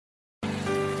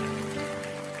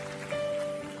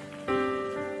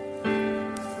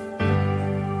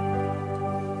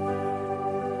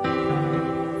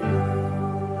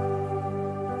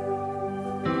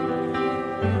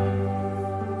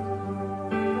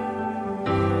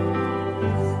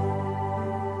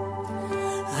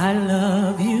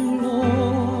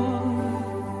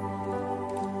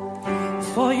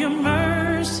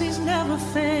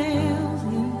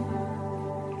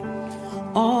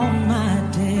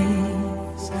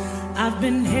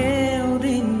been held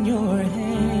in your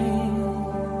hand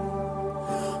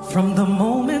from the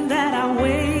moment that I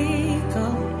wake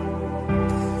up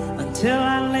until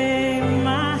I lay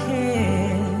my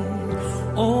head.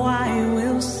 Oh, I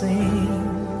will sing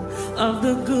of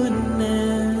the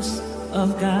goodness of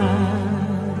God.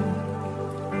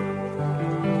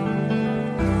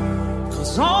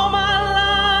 'Cause all my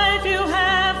life you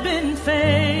have been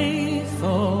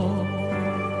faithful,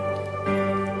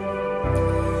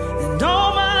 and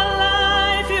all my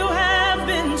life you have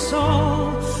been so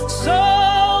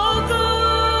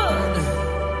good.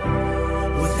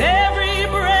 With every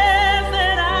breath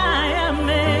that I am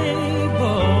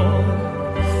able,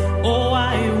 oh,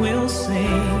 I will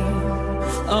sing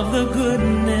of the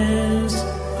goodness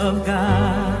of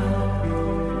God.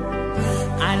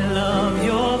 I love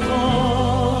your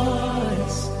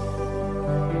voice.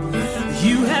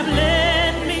 You have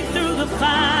led me through the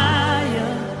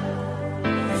fire,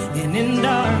 and in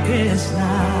darkest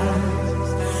nights,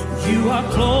 you are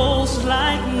close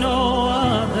like no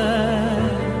other.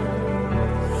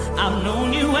 I've known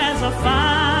you as a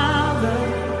father,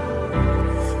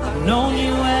 I've known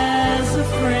you as a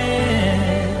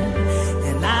friend,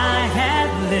 and I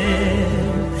have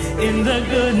lived in the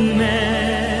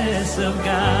goodness of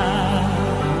God.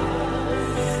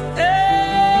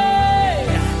 Hey,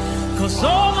 'cause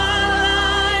all my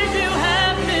life you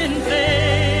have been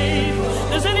faithful.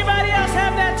 Does anybody else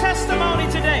have that testimony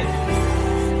today?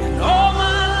 And all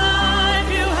my life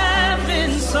you have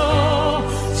been so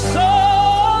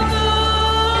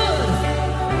good.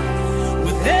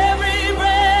 With every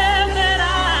breath that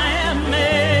I am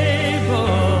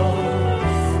able,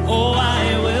 oh, I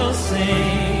will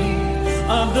sing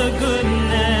of the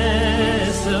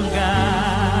goodness of God.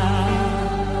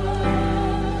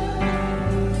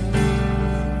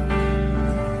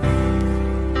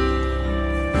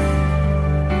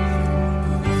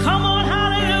 Come on,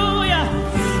 hallelujah.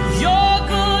 Your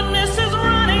goodness is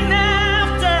running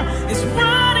after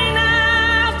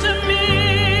me.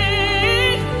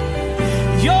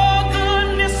 Your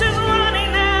goodness is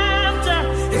running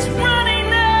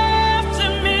after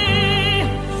me.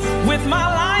 With my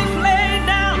life laid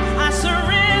down, I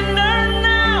surrender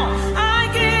now. I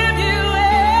give you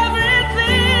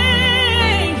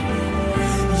everything.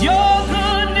 Your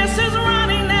goodness is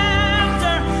running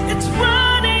after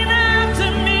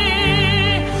me.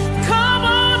 Come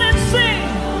on and sing.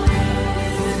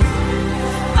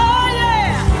 Oh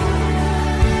yeah,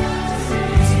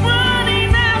 it's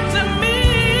running after me.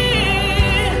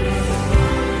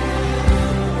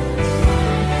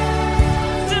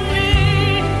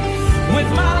 With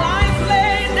my life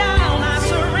laid down, I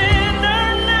surrender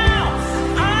now.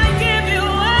 I give you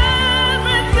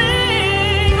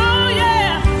everything. Oh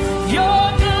yeah, your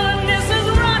goodness is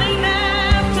running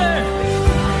after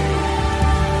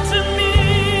me.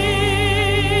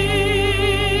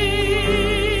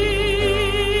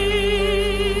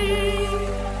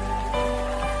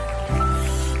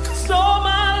 'Cause all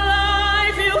my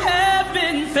life you have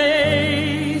been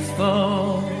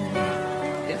faithful.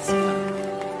 Yes, God.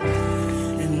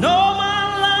 And all my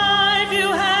life you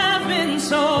have been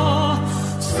so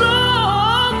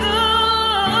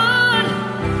good.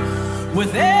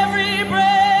 With every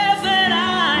breath that I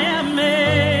am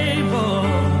able,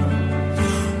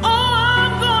 oh,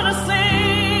 I'm gonna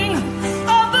sing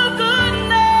of the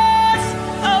goodness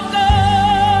of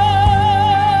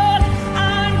God.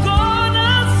 I'm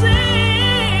gonna sing.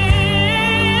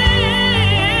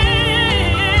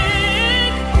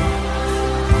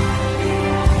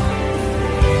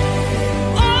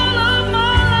 All of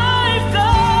my life,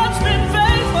 God's been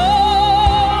faithful.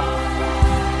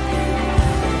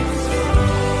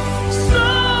 So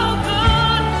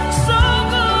good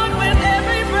with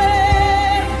every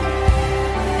breath.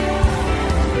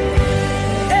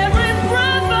 Every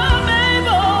breath I'm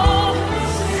able,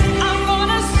 I'm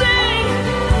gonna sing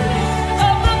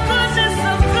of the goodness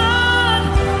of God.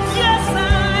 Yes, I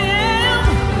am.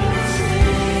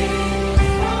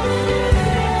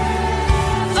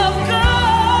 Of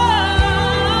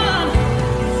God,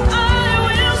 I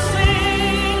will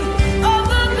sing of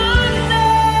the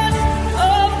goodness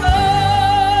of God.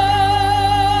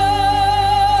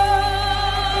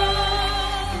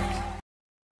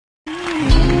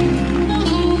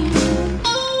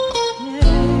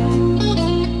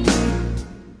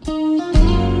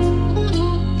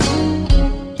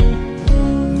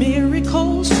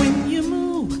 Miracles when you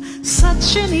move,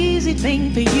 such an easy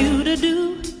thing for you to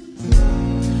do.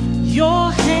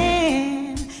 Your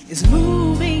hand is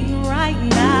moving right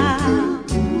now.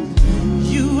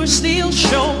 You are still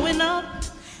showing up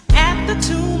at the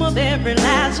tomb of every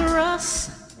Lazarus,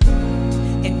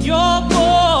 and your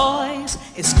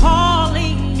is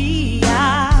calling me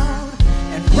out.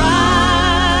 And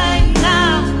right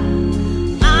now,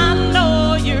 I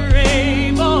know you're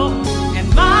able. And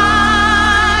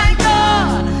my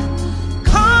God,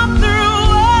 come through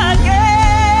again.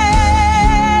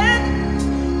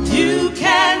 You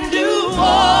can do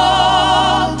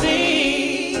all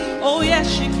things. Oh, yes,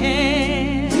 you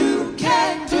can. You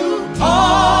can do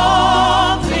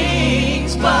all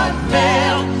things but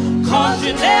fail. 'Cause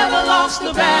you never lost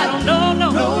the battle. No, no,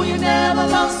 no, you never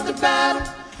lost the battle.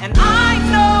 And I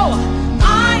know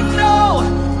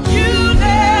you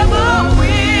never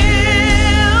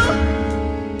will.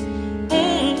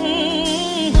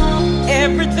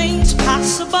 Everything's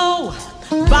possible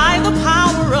by the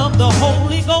power of the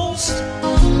Holy Ghost.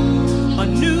 A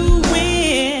new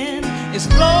wind is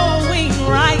blowing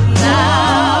right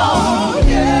now,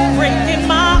 breaking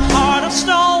my heart of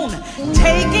stone,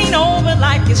 taking over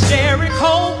like it's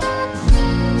Jericho.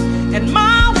 And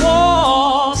my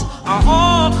walls are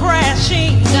all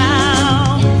crashing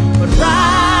down. But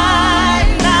right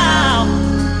now,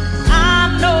 I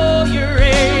know you're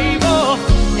able.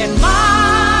 And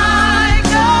my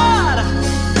God,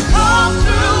 come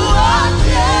through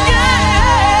again.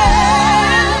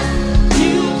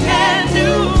 You can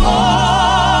do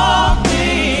all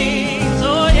things.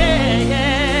 Oh yeah,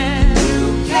 yeah. You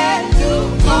can do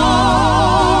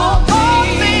all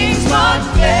things but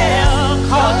fail.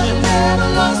 'Cause you never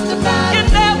lost the battle. You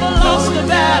never lost the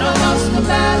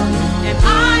battle. And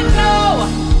I know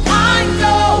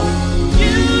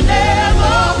you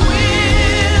never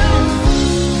will.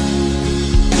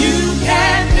 You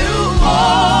can do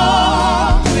all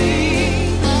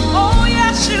things. Oh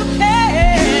yes, you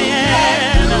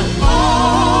can.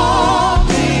 All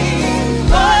things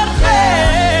but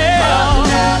fail.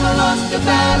 You never lost the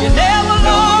battle. You never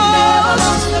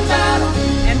lost the battle.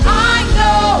 And I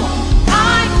know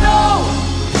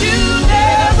you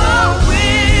never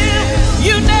will.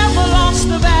 You never lost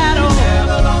the battle. You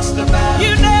never lost the battle.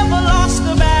 You never lost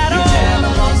the battle. You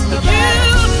never lost the battle.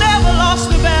 You never lost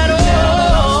the battle.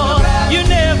 You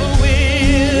never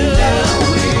will.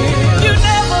 You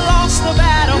never lost the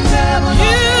battle.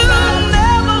 You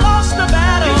never lost the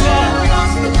battle. You never lost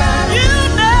the battle. You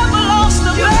never lost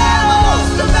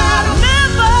the battle.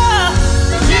 Never.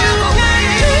 You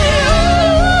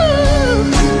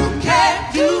can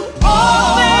do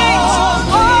all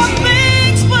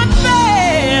things but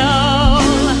fail.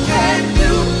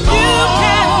 You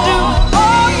can do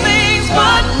all things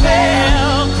but fail.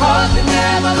 'Cause you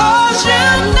never lost.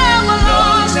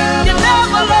 You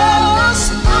never lost.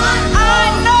 I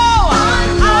know.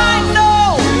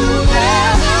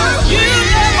 You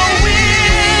never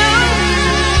will.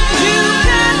 You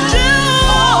can do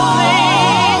all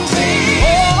things.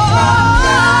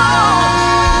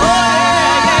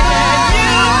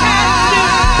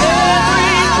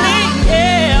 Everything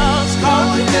else.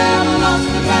 'Cause you never lost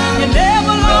the battle. You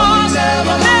never lost.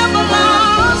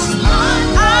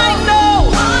 I know.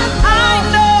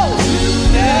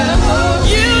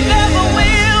 You never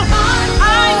will.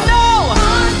 I know.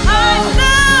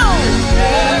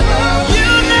 You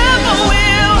never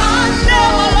will.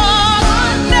 Never lost.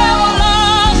 Never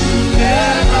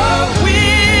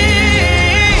will.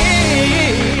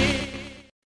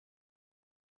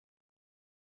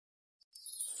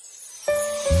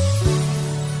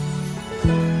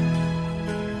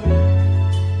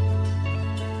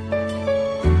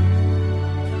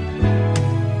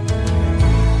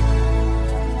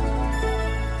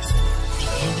 The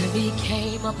enemy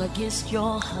came up against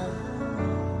your home.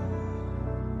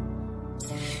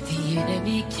 The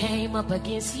enemy came up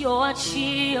against your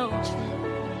children.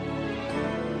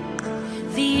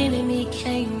 The enemy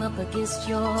came up against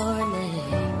your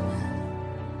name.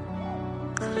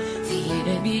 The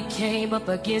enemy came up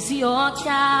against your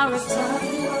character.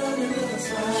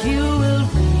 You will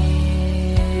win.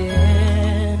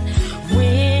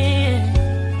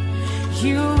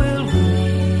 You will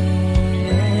win.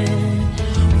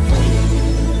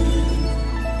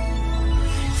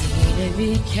 The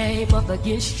enemy came up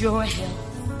against your health.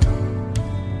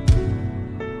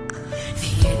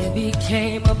 The enemy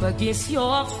came up against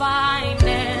your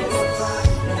finances.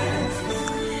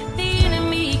 The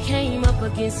enemy came up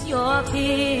against your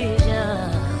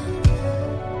vision.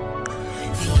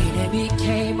 The enemy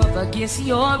came up against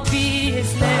your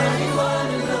business.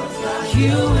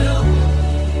 You will win.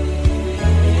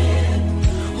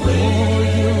 Oh,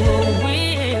 you will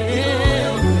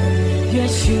win.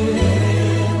 Yes, you will.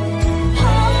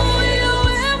 Oh, you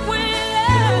will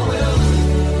win.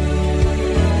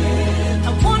 I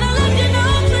wanna let you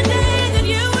know today that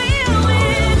you will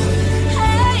win.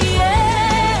 Hey, yeah.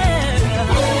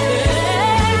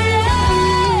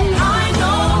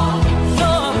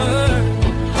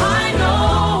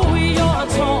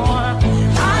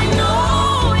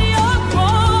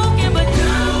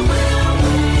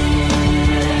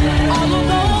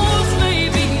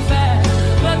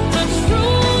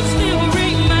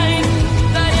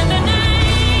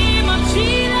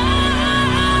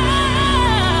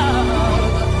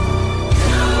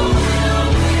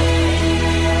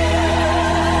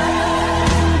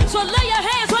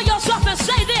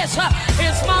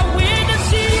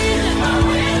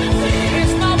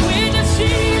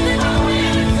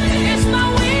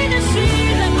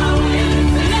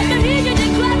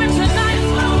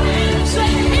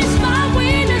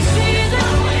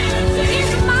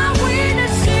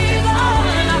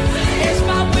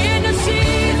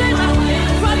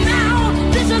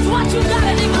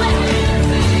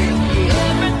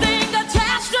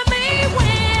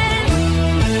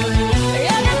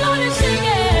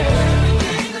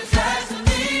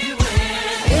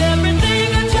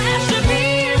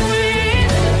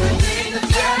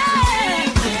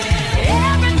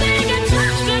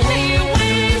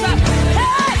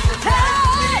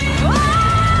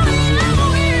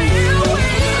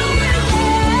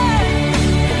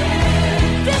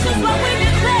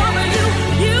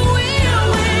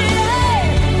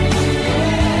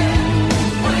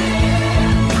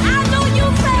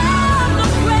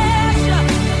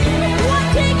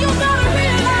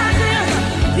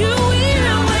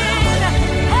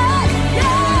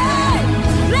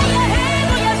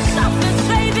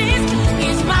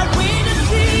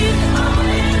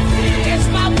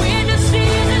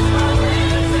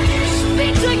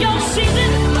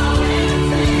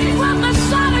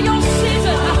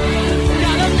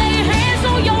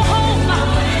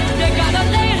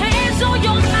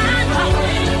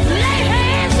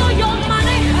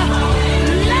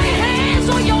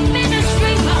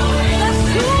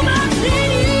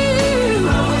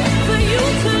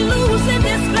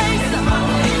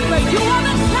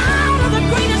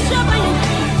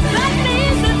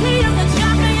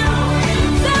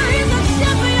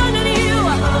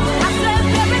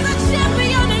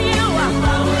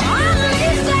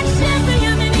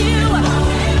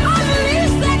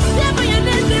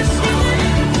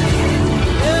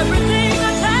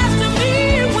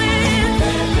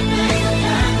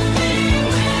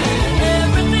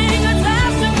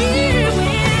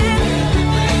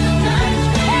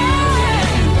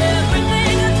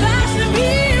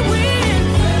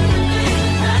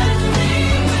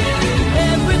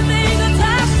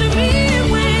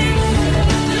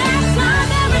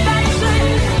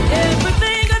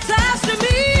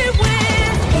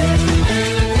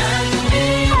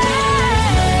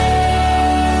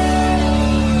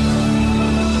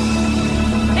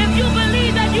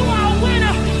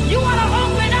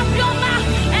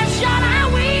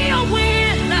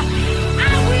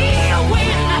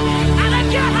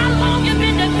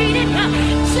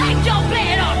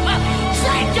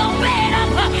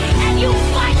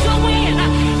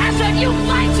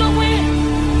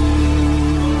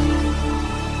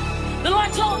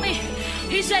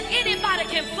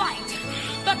 can fight,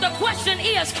 but the question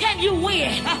is, can you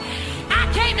win? I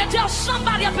came to tell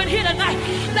somebody up in here tonight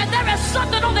that there is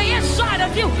something on the inside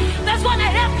of you that's going to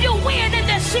help you win in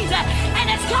this season, and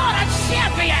it's called a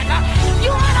champion.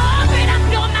 You ought to open up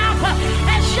your mouth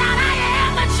and shout, I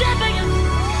am a champion.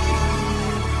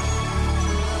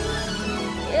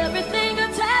 Everything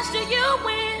attached to you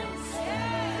wins.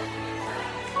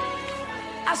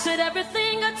 I said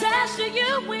everything attached to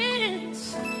you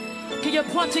wins. Can you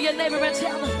point to your neighbor and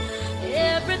tell them,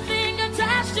 everything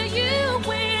attached to you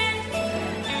wins.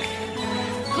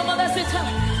 Come on, let's tell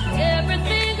them,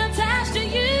 everything attached to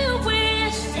you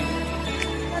wins.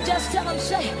 Now just tell them,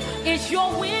 say, it's your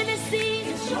winning season.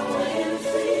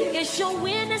 It's your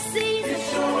winning season.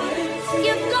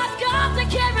 You've got God to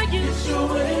carry you.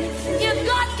 You've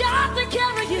got God to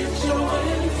carry you.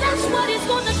 That's what He's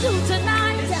going to do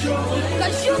tonight.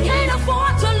 Because you can't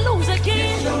afford to lose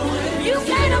again. You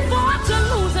can't afford to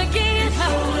lose again.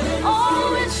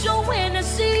 Oh, it's your winning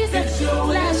season.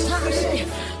 Last time, say,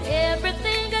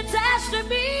 everything attached to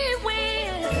me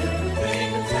wins.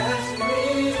 Everything attached to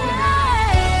me wins.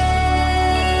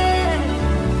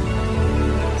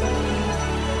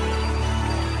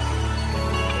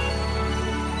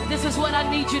 This is what I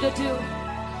need you to do,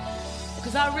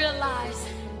 because I realize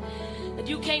that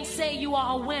you can't say you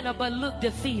are a winner but look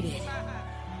defeated.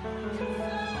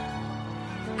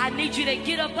 I need you to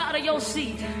get up out of your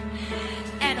seat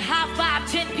and high five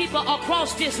 10 people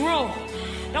across this room.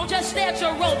 Don't just stay at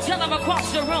your room, tell them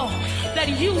across the room that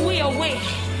you will win.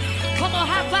 Come on,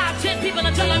 high five 10 people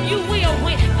and tell them you will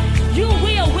win. You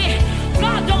will win.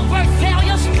 God don't birth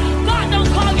failures. God don't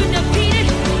call you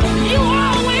defeated. You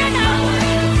are a winner.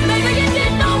 Maybe you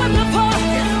didn't know it before,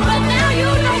 but now you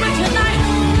know it tonight.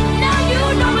 Now you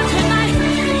know it tonight.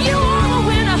 You are a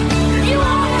winner. You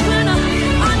are a winner.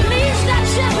 Unleash that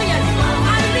champion.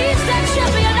 Unleash that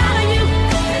champion out of you.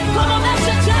 Come on, let's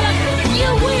just tell him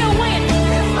you will win.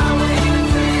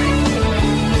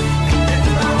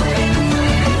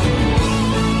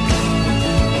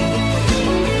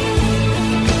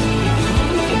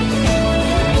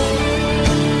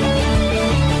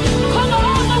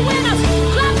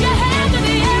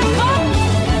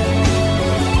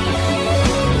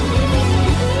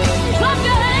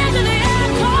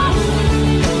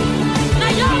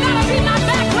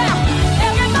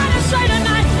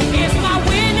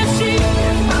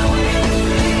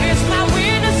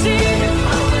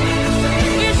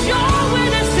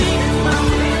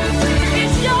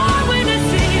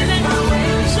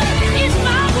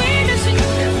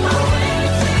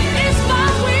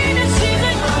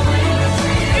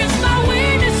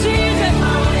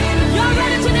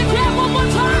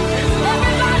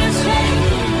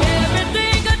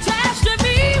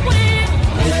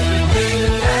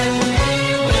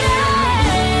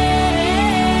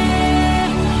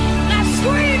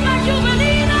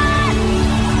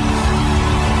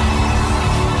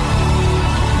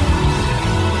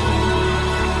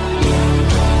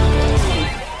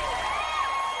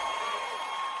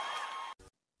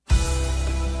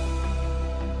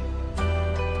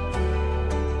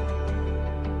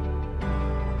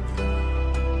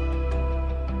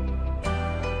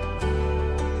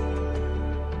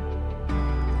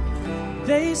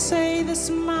 They say this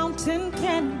mountain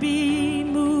can't be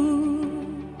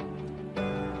moved.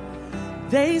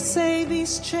 They say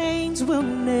these chains will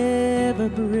never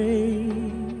break.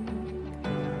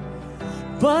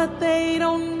 But they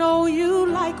don't know you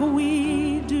like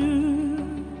we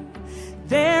do.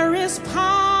 There is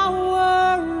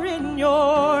power in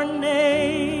your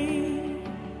name.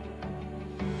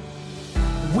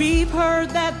 We've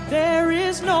heard that there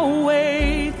is no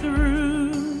way through.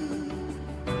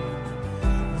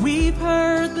 We've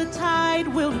heard the tide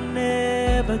will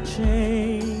never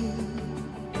change.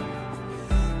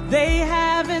 They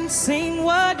haven't seen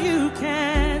what you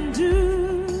can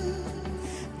do.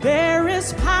 There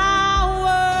is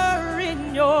power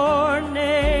in your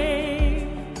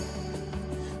name.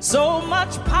 So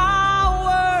much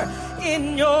power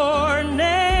in your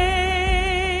name.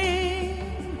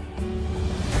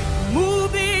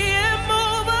 Move the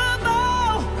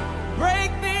immovable,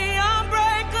 break the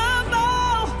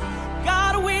unbreakable.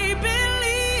 God, we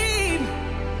believe.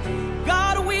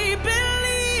 God, we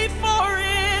believe for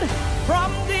it.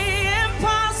 From the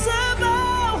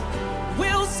impossible,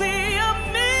 we'll see a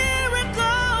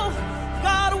miracle.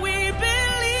 God, we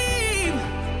believe.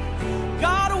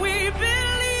 God, we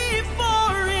believe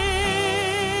for it.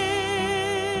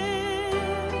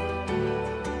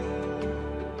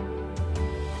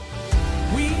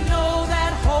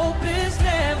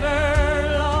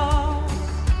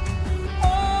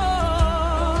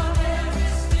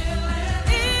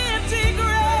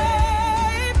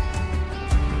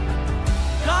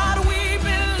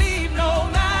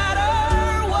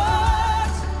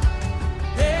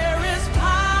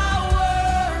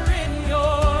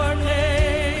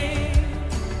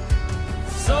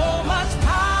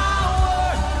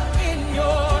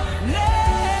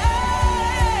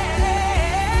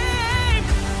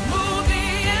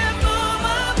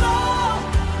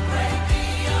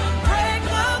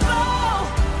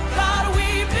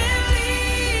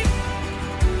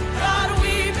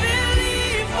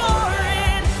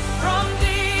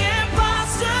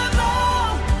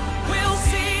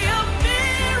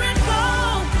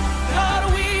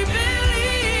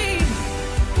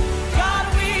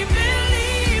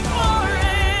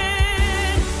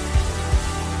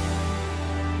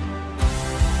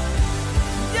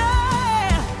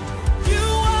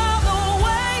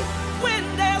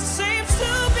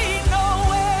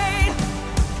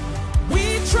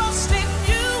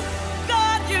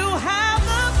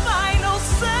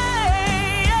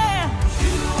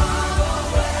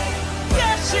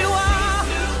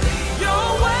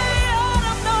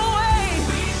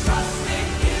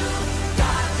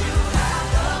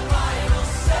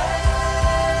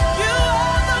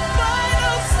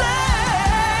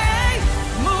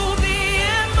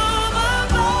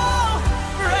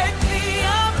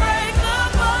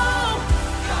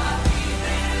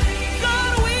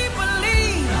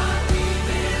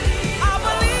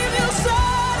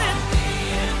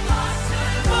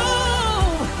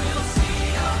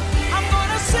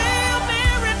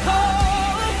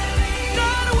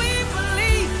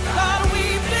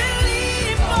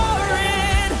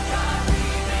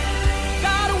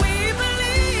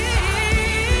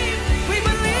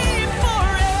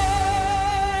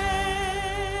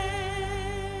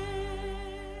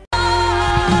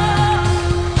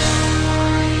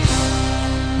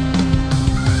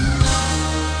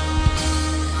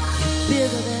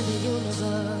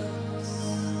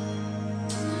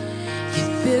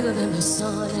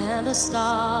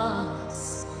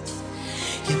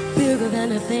 than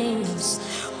the things,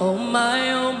 oh my,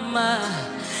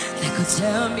 that could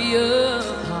tear me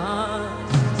apart.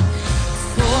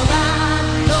 For I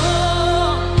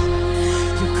know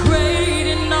you're great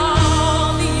in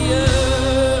all the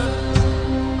earth.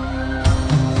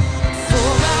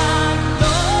 For I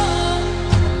know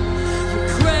you're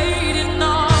great in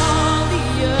all the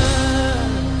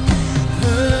earth.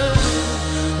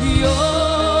 You're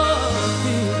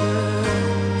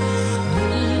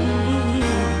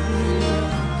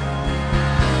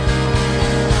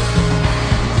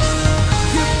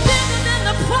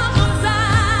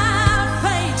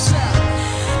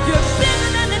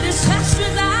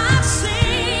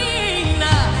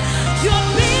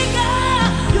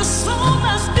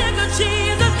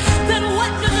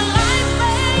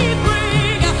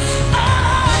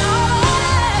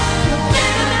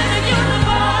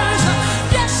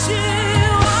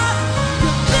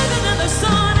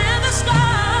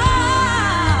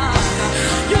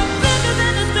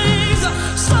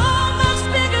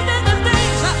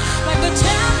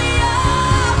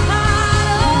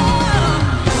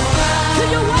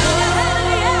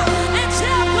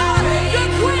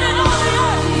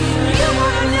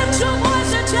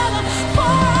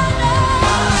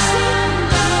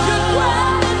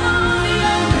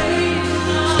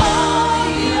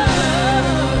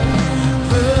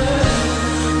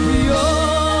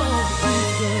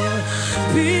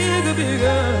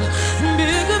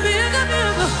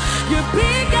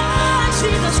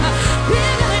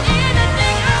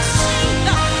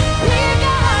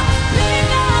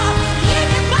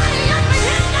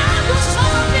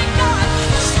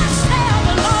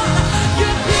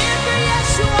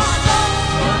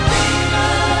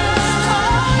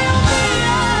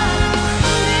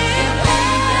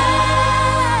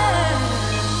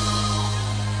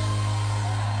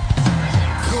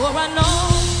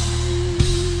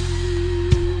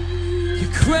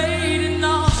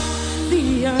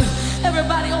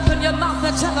everybody open your mouth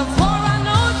and tell them, for I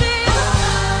know this,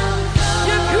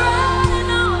 you're great in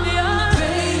all the earth.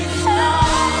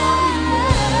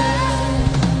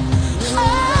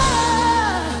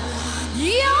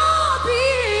 You're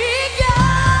big,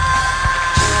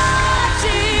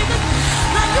 Jesus.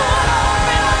 Now you want to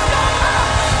open up your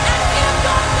mouth and give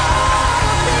God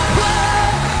a big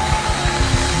praise.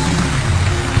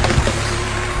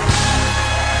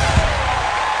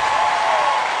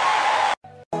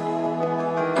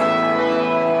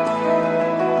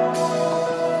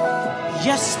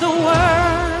 Yes, the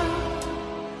world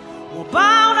will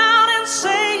bow down and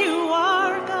say you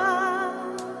are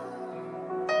God.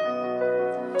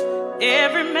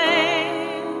 Every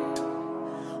man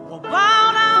will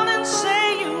bow down and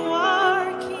say you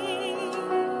are King.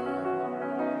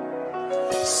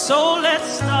 So let's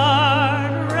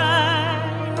start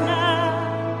right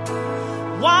now.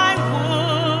 Why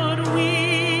would we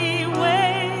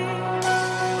wait?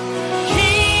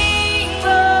 King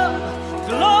of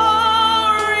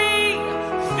glory,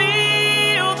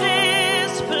 fill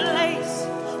this place.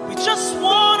 We just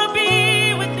want to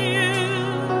be with you.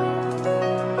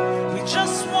 We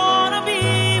just want to be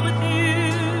with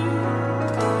you.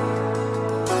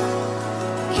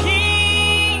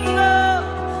 King of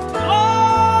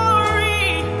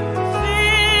glory, fill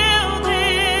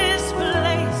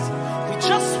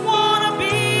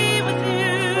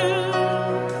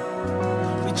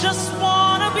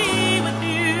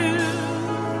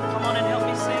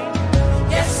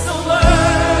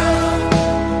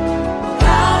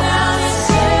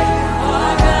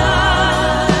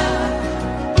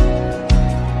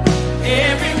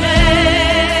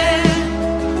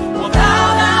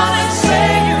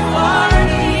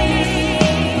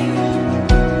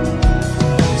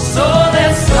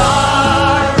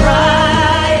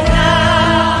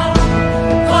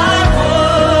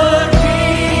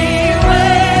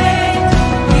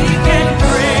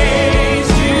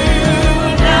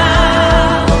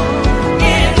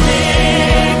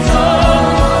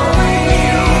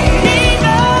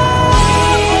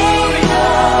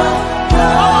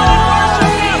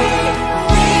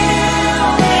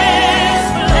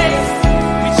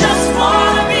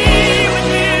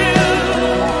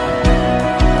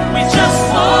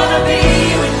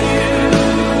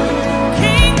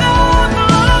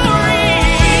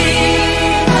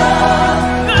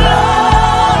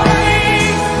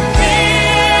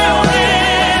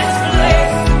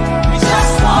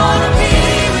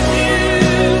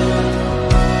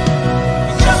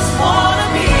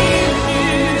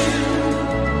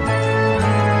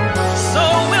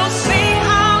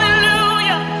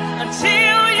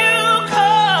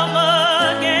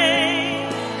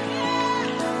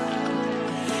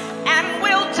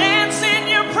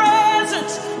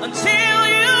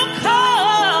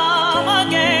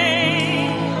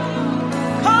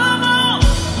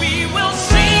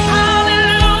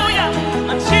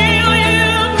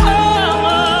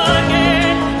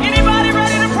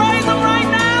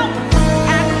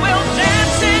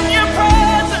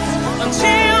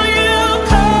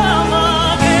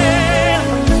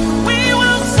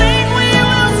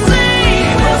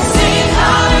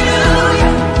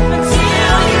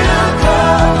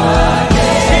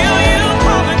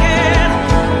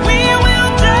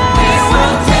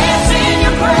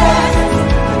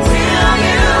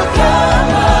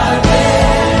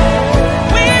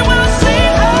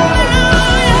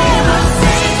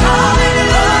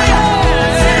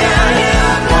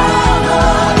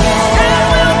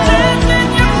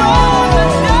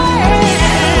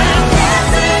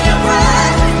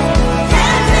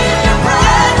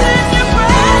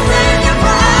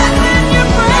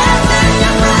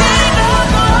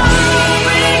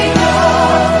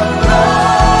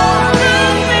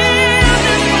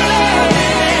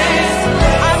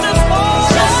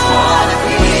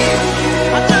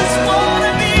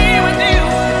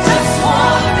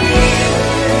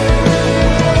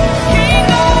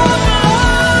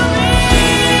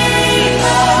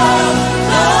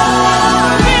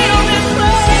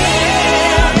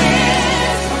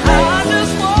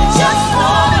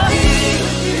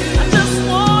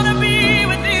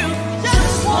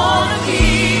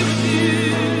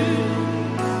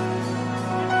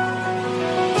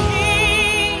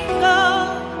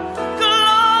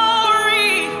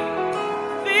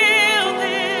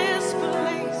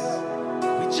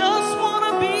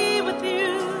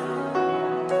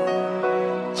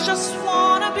just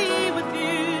wanna be with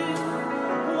you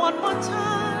one more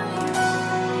time.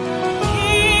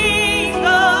 King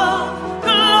of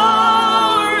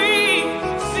glory,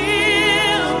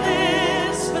 fill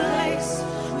this place.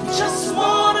 Just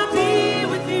wanna be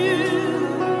with you.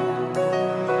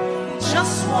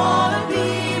 Just wanna be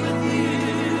with you.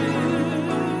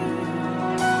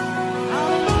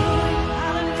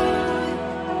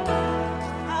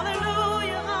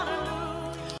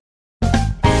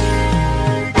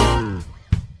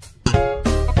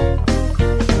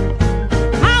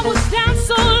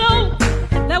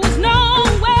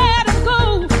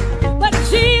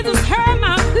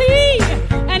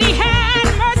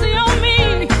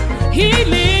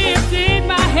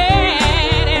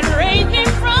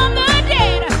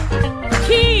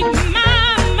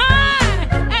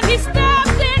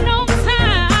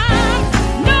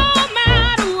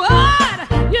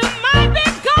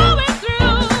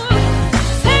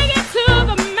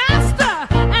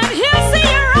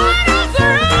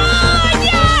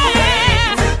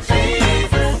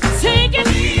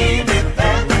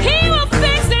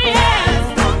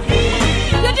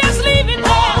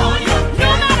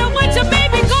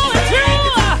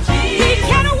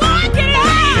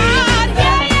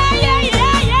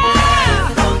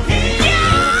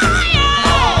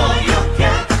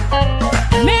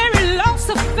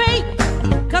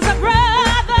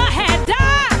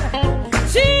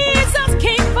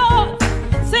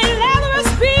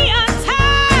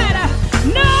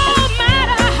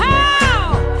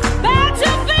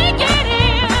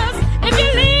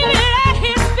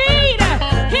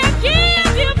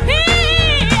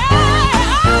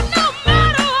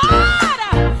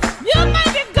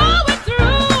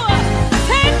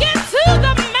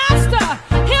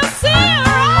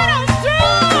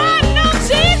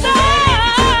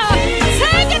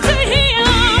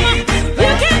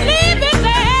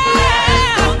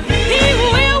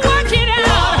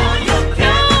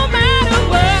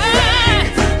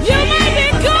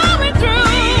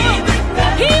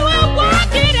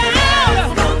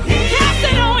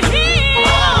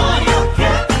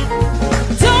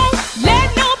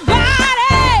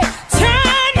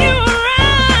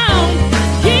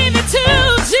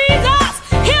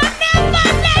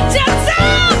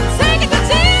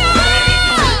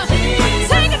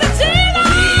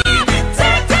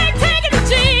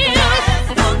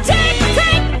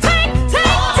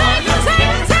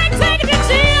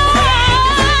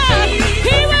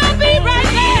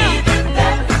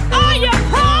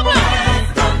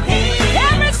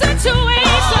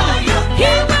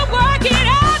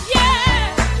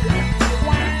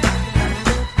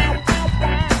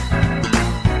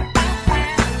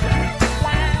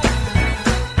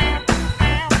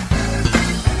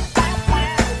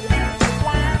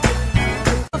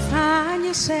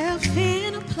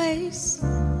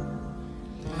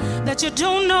 That you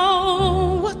don't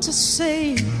know what to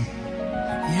say.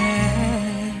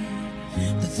 Yeah,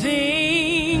 the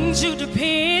things you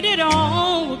depended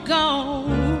on were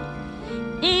gone.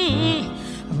 I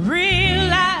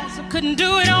realized I couldn't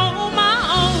do it on my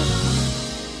own.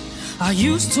 I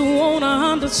used to want to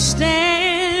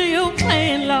understand your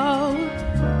plan, Lord.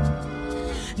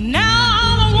 Now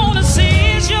all I want to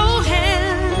see is your hand.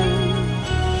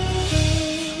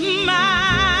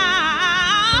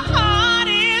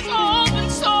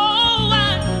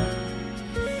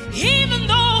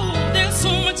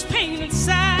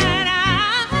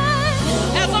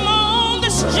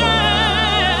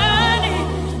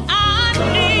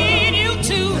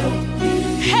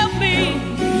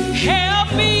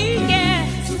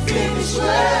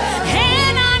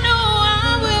 And I know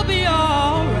I will be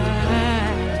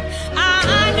alright. I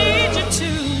need you to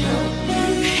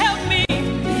help me,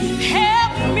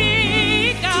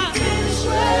 God.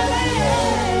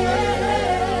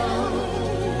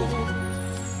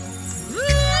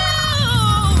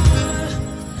 Ooh,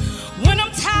 when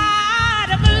I'm tired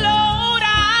of the load I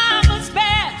must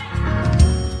bear,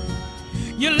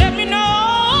 you let me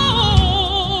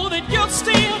know that you're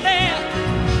still there.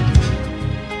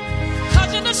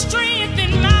 The stream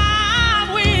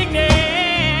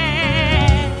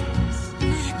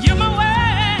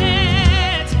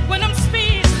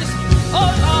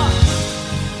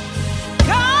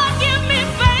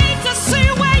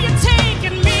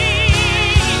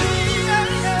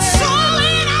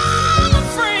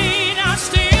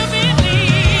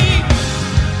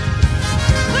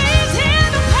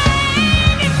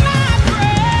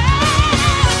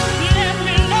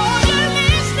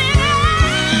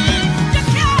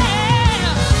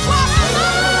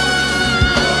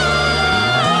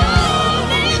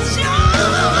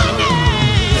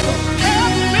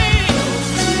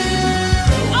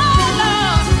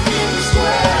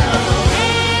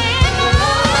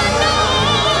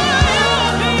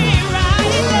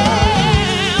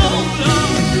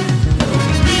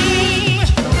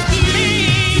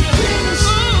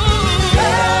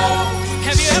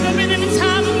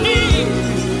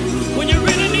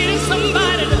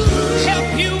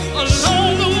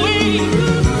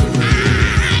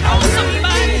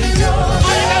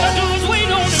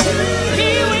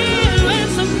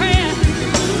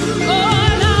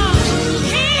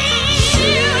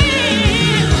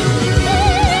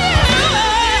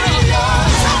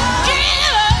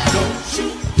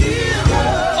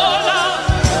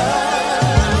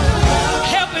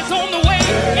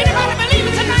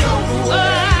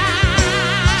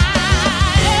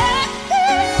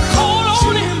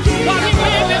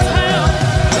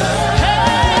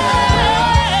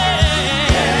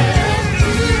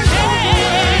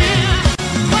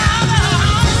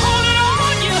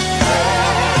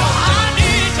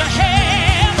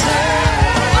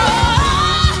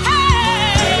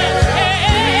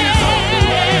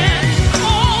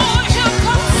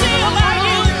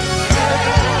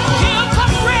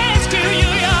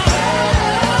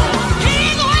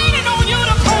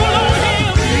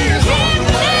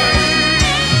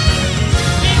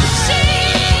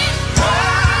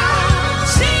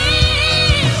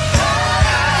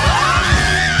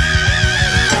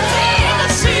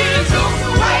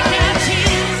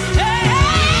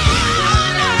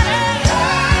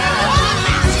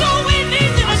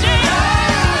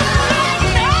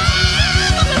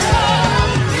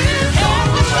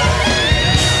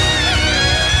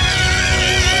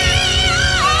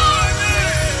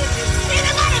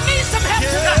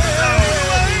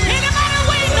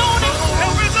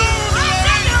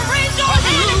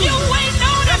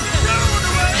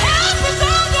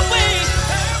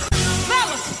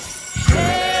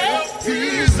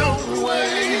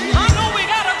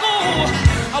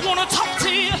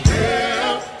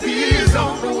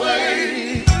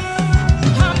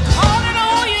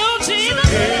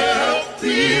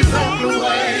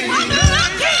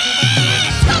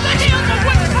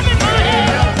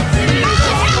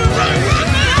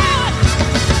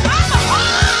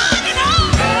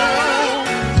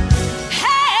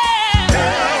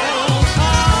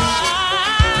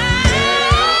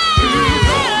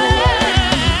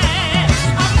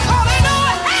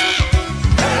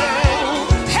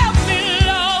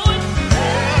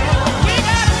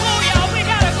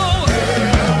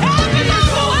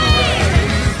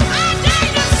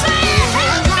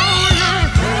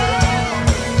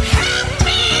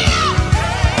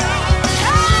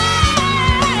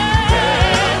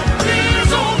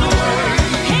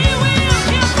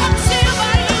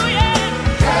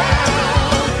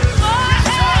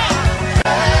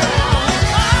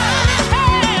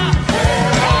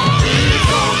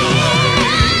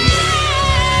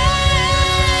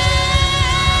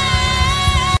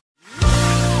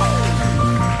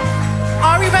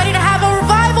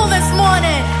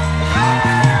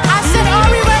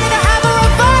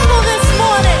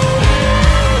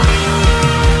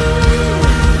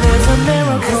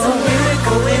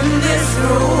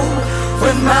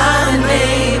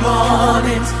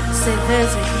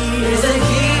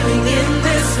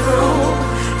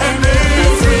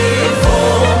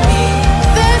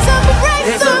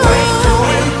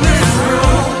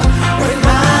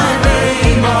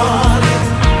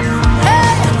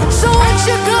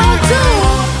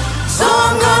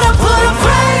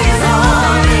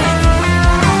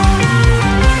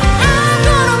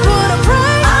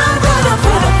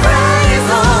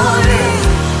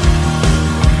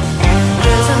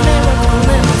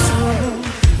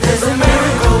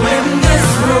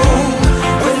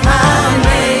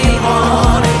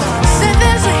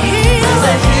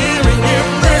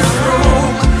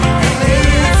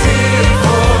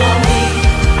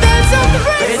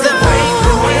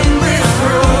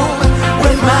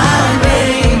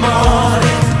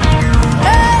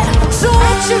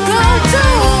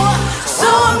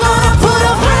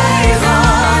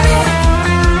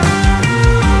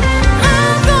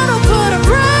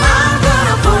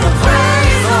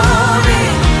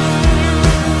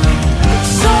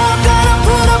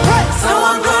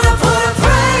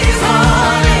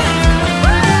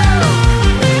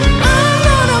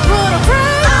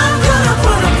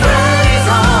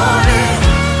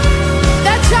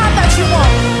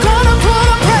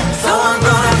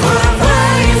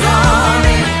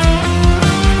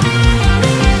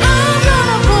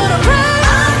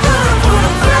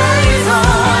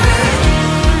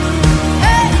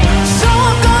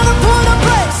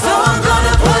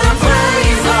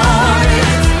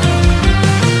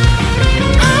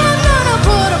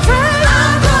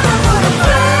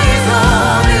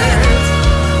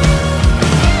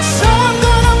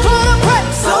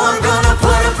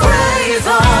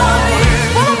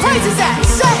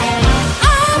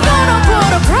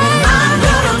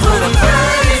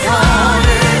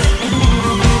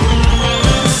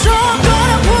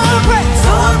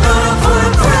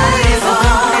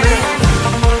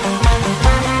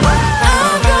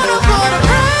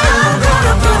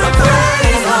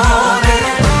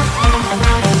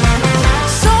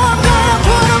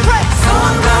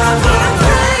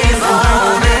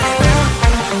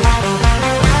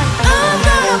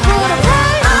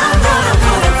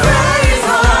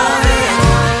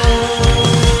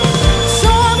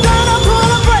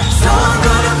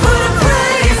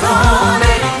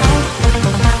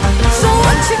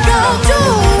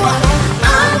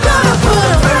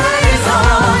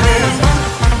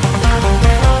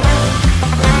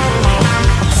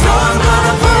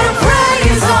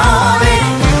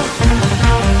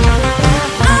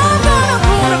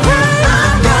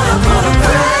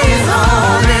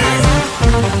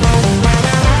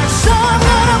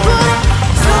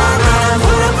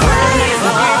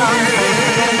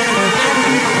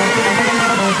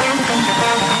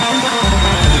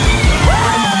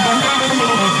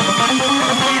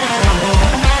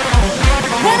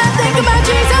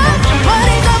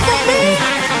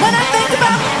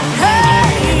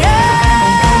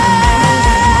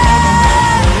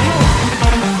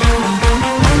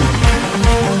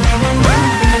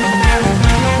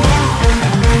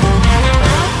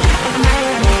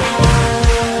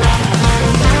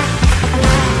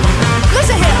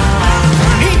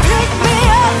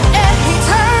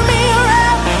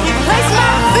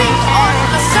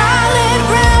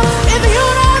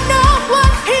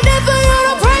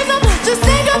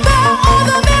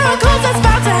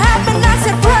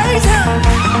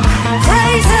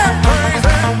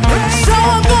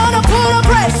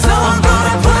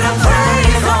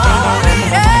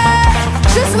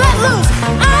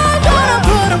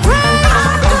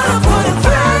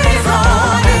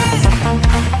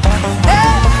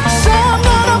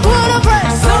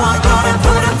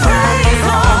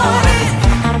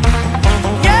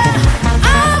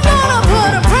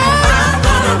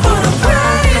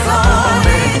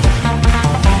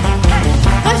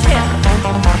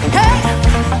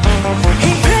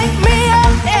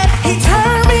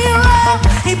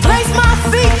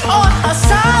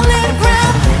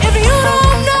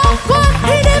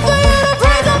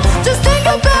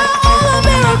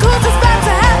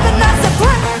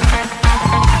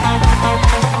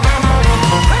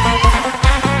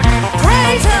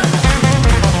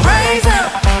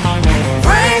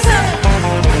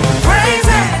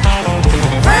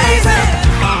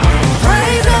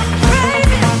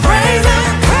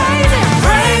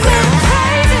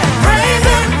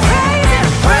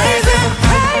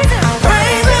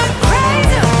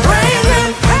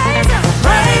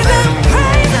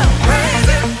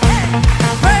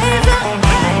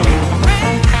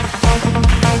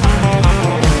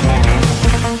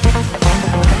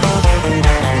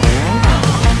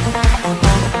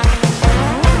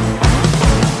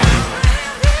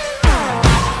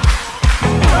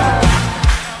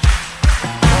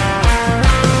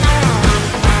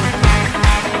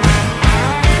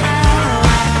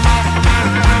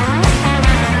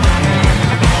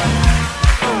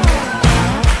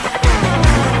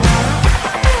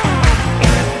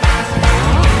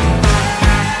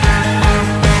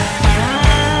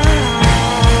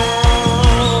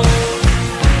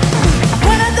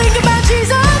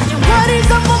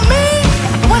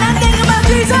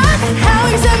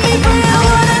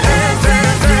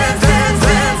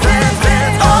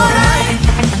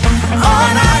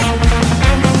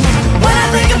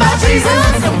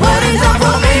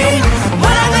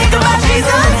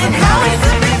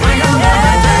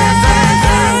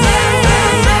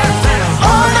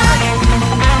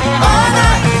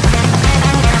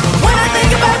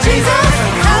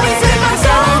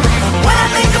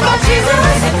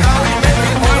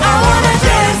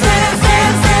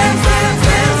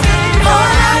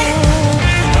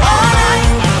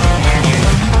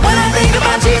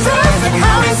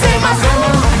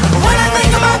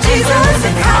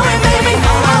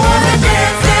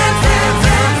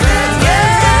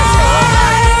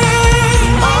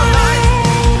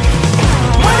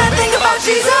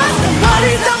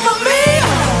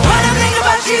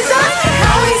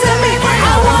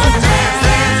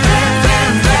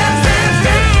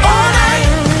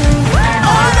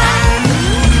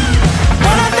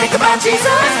Jesus,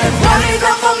 what He's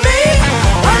done for me.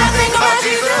 When I think about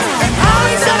Jesus and how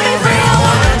He set me free, I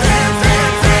wanna dance,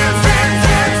 dance, dance, dance,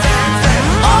 dance, dance,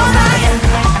 dance all night,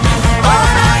 all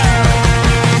night.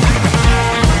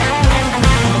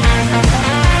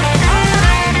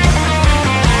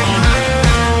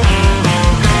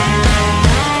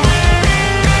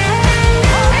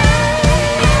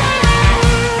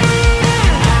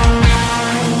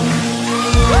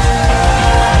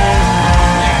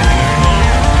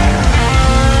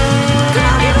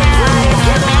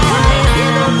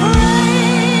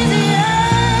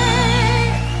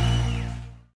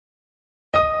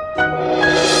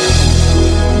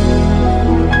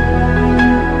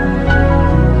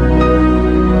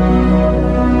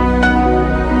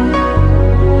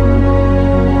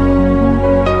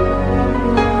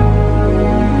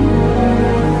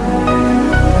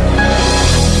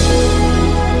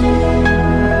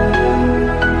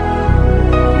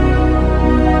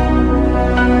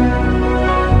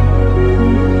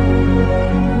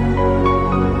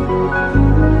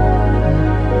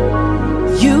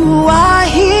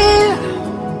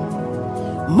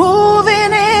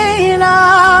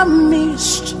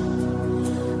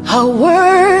 I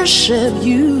worship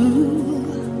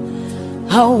you.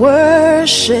 I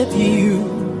worship you.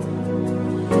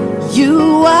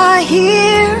 You are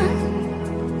here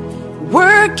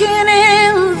working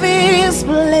in this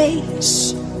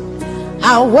place.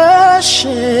 I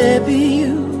worship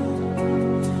you.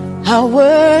 I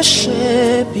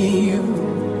worship you.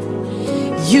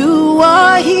 You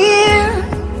are here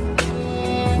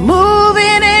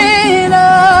moving in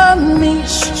our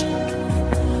midst.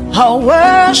 I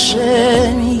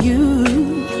worship you.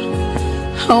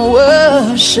 I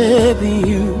worship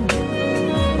you.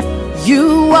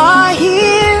 You are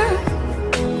here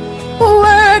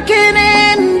working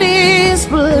in this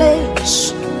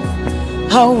place.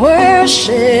 I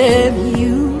worship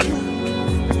you.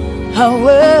 I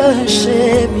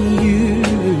worship you.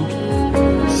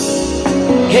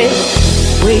 Hey,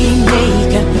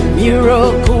 waymaker,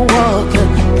 miracle worker,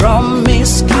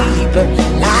 promise keeper,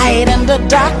 light in the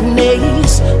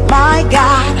darkness. My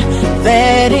God,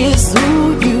 that is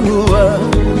who you are.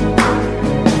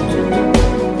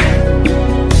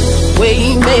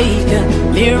 Waymaker,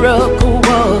 miracle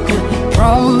worker,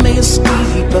 promise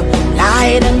keeper,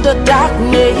 light in the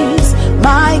darkness.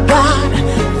 My God,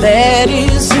 that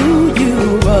is who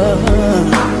you are.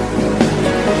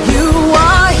 You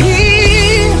are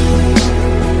here,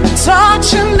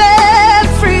 touching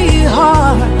every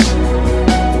heart.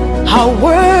 I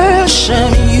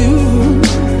worship you.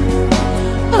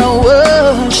 I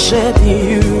worship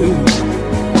you.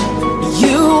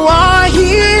 You are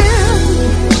here,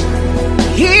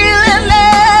 healing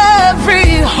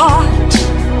every heart.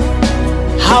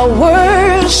 I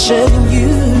worship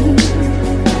you.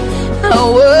 I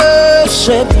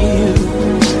worship you.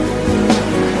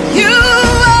 You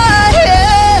are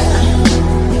here,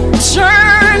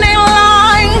 turning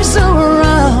lives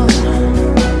around.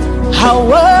 I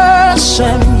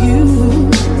worship you.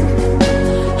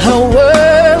 I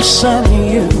worship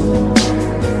you.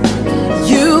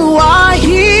 You are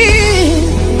here,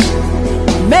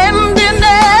 mending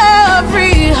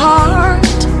every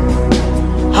heart.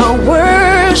 I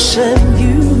worship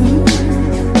you.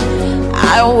 I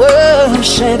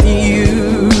worship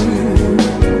you.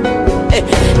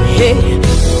 Hey,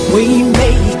 we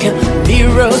make a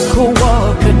miracle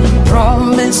walker,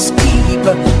 promise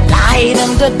keeper, light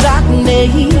in the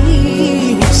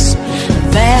darkness.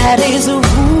 That is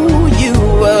who you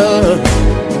are.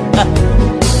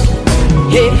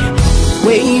 Hey,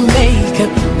 we make a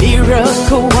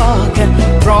miracle walker,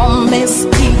 promise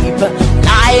keeper,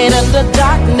 light in the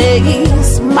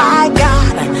darkness. My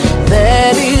God,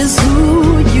 that is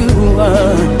who you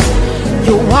are.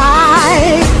 You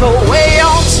wipe away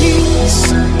all tears.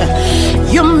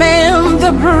 You mend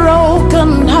the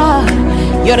broken heart.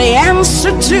 You're the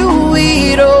answer to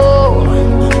it all,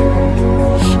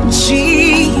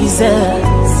 Jesus.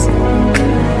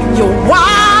 You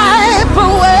wipe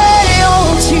away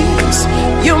all tears.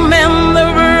 You mend the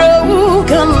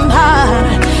broken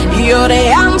heart. You're the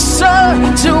answer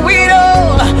to it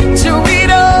all, to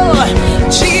it all,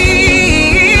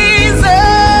 Jesus.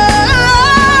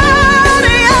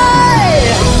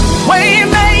 Yeah.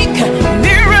 Waymaker,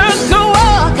 miracle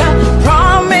worker,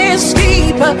 promise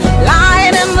keeper,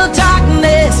 light in the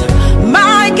darkness.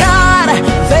 My God.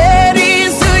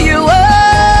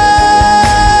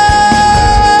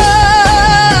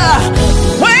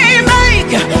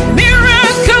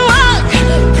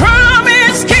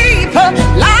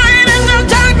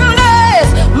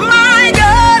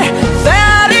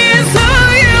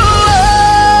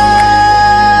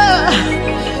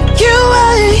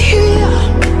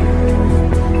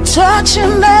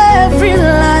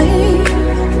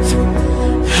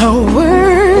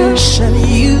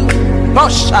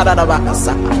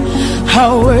 I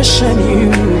worship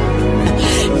you.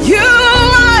 You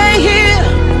are here,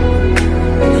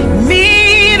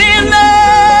 meeting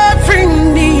every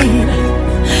need.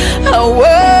 I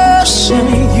worship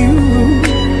you.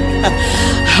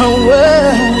 I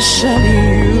worship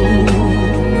you.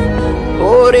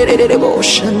 Oh,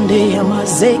 devotion,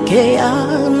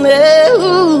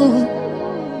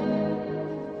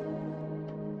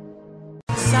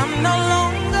 I'm no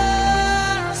longer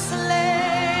a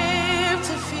slave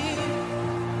to fear.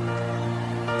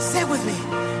 Say it with me.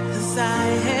 'Cause I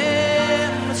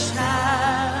am a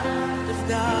child of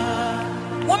God.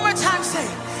 One more time, say,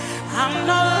 I'm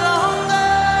no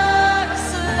longer a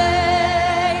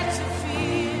slave to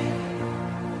fear.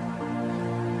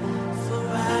 For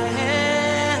I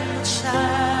am a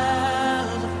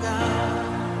child of God.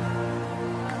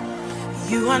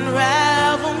 You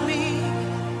unravel me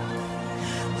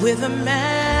with a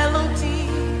melody.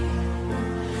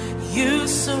 You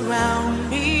surround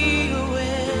me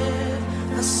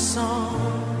with a song.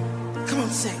 Come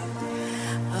on, sing.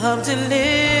 Of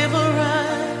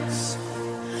deliverance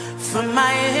from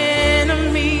my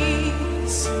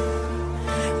enemies,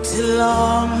 till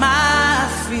all my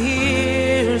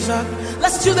fears are.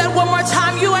 Let's do that one more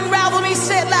time. You unravel me,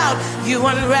 say it loud. You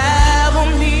unravel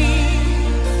me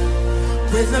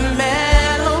with a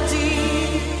melody.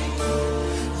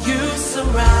 You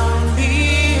surround me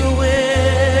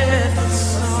with a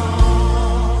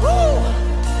song. Woo!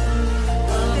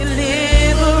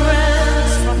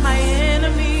 Deliverance from my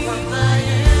enemies.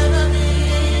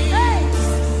 Hey!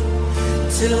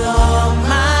 Till all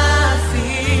my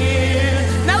fears.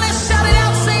 Now let's shout it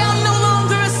out. Say, I'm no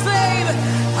longer a slave.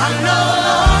 I'm no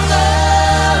longer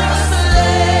a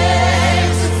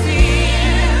slave to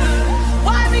fear.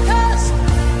 Why? Because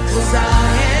I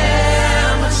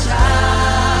am a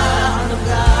child of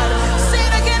God. Say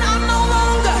it again. I'm no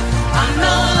longer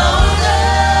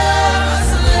a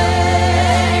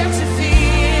slave to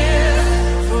fear.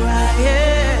 For I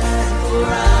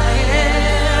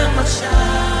am a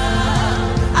child.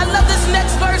 I love this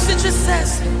next verse. It just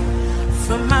says,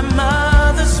 from my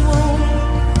mother's womb,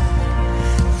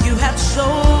 you have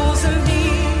chosen me.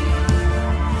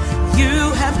 You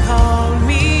have called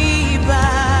me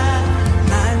by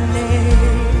my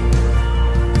name.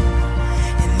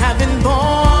 And I've been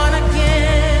born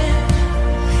again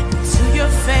into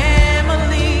your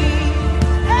family.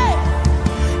 Hey!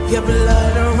 Your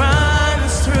blood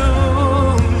runs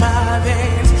through my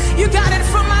veins. You got it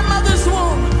from my mother's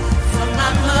womb. From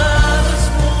my mother's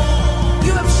womb,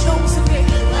 you have chosen me.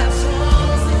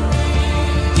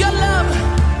 Your love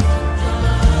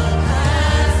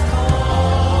has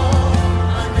called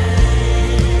my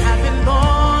name. I've been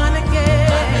born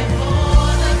again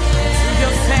to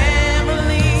your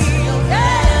family.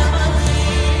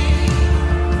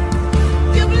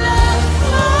 Your blood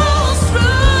flows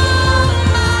through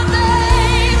my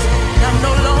veins. I'm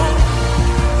no longer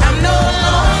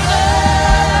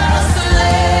a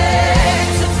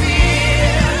slave to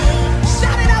fear.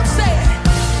 Shout it out, say it.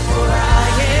 For I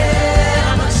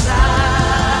am a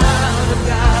child of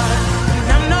God. And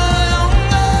I'm no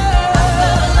longer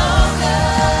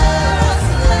a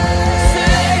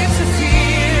slave to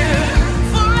fear.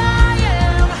 For I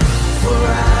am a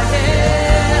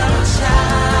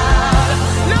child.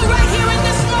 Now right here in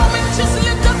this moment, just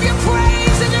lift up your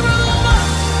praise in your room.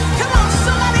 Come on,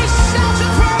 somebody shout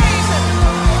your praise.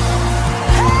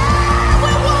 Hey,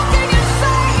 we're walking in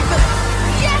faith.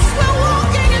 Yes, we're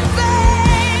walking in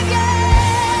faith.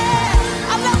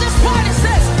 Yeah. I love this part. It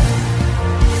says,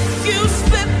 you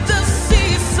split the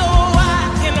sea so I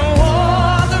can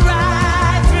walk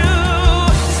right through.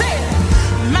 Say it.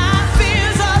 My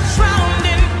fears are drowned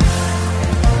in.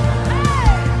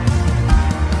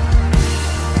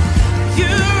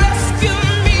 You rescued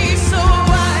me so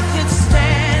I could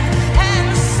stand and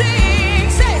sing.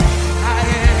 Say, I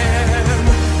am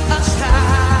a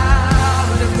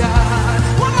child of God.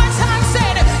 One more time, say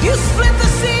it. You split the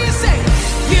sea. Say,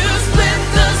 you split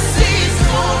the sea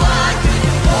so I could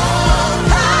walk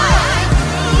right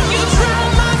through. You drown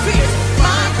my fears.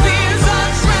 My fears are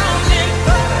drowned in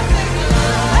perfect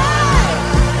love.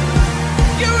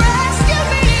 You rescued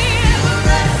me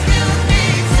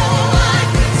so I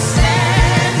could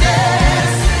stand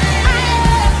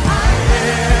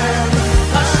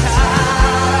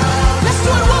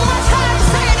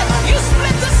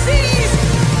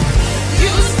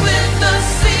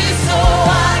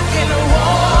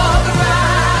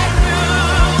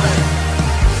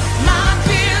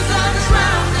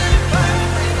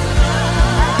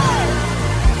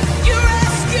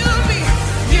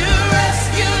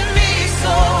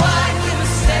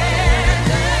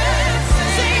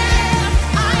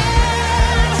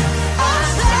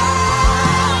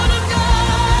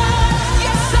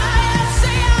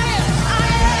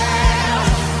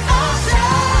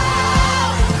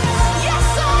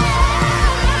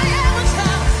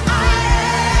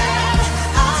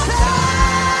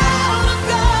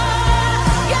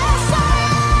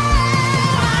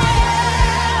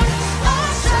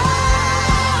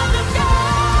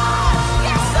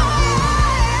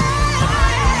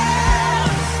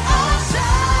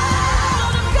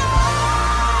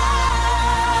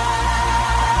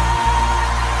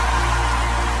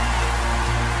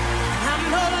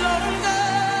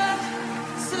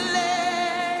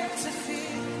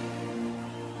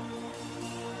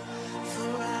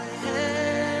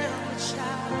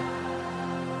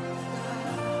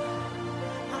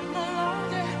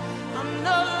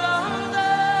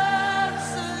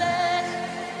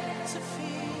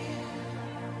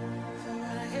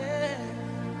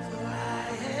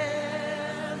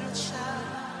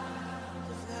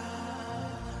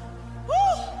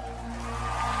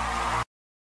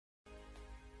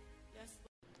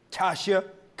Tasha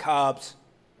Cobbs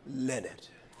Leonard.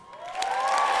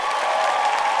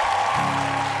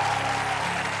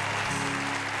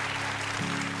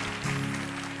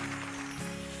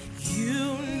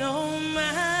 You know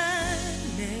my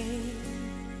name.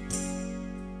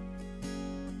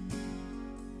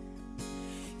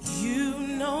 You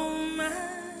know my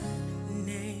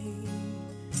name.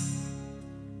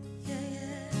 Yeah,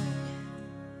 yeah.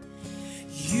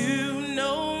 You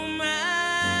know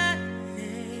my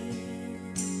name.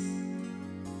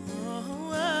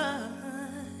 Oh,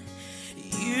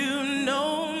 you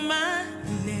know my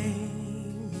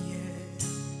name. Yeah.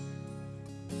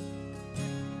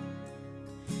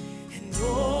 And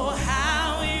oh,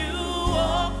 how you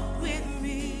walk with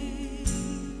me.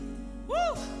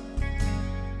 Woo!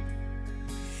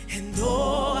 And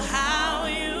oh, how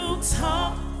you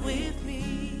talk with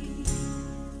me.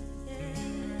 Yeah.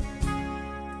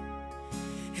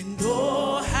 And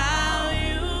oh, how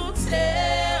you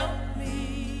tell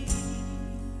me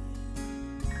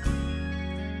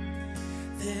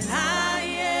that I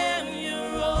am your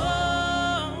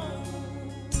own.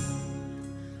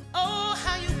 Oh,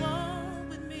 how you walk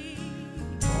with me.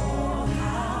 Oh,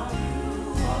 how you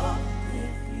walk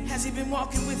with me. Has he been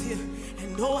walking with you?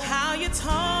 And oh, how you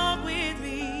talk with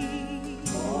me.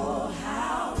 Oh,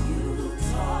 how you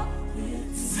talk with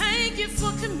me. Thank you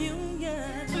for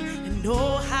communion. And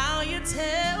oh, how you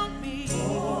tell me.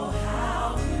 Oh,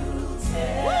 how you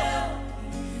tell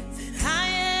me that I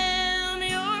am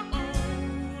your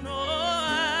own. Oh,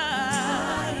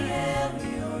 I am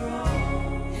your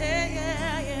own. Yeah,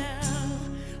 yeah,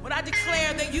 yeah. When I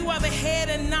declare that you are the head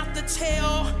and not the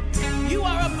tail, you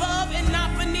are above and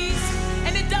not beneath.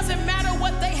 And it doesn't matter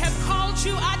what they have called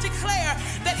you. I declare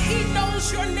that he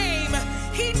knows your name.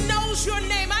 He knows your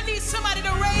name. I need somebody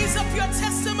to raise up your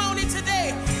testimony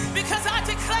today, because I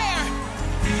declare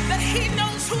that he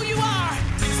knows who you are.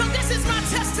 So this is my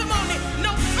testimony.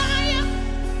 No fire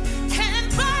can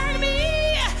burn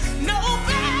me. No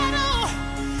battle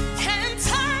can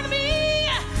turn me.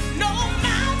 No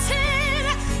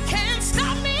mountain can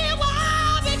stop me.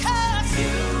 Why? Because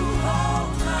you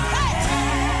hold my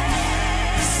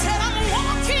hand. Said I'm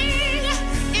walking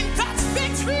in God's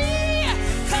victory,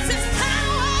 'cause his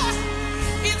power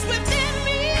is within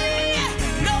me.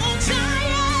 No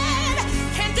giant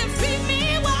can defeat me.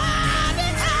 Why?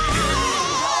 Because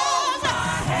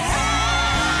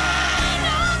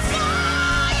no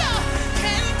fire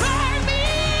can burn me.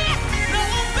 No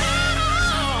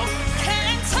battle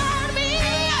can turn me.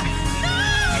 No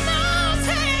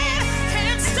mountain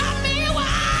can stop me. Why?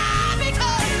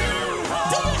 Because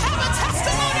do you have a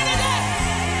testimony today?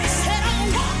 Said I'm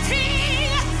walking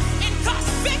in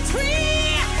God's victory,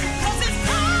 'cause his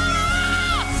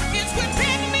power is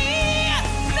within me.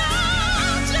 No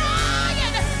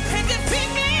giant can defeat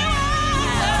me.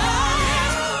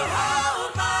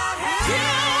 Hold my hand. You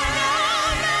know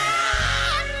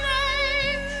my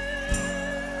name.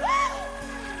 Woo!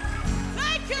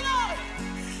 Thank you, Lord.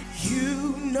 You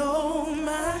know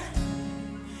my,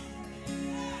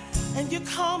 and you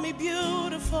call me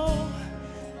beautiful.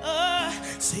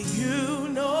 Say you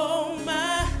know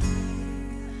my,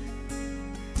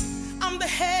 I'm the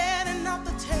head and not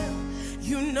the tail.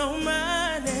 You know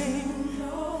my name.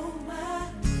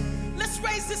 Let's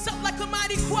raise this up like a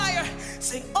mighty choir.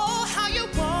 Say, oh, how you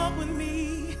walk with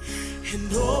me.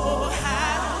 And oh,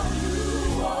 how you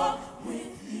walk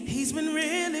with me. He's been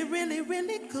really, really,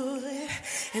 really good.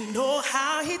 And oh,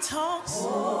 how he talks.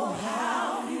 Oh,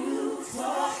 how you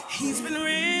talk. He's been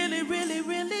really, really,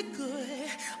 really good.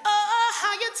 Oh,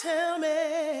 how you tell me.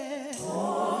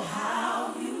 Oh,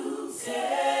 how you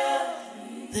tell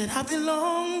me that I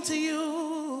belong to you.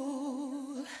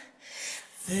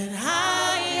 That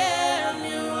I am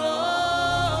your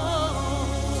own.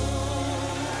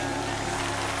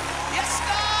 Yes,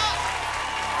 God.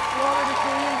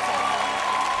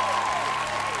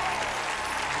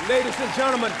 Ladies and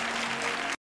gentlemen,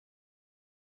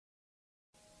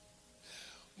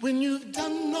 when you've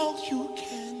done all you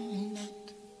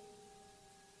cannot,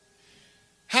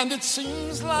 and it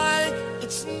seems like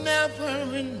it's never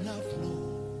enough, no.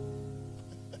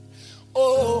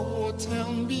 Oh,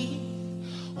 tell me,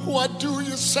 what do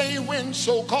you say when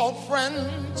so-called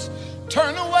friends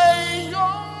turn away? You're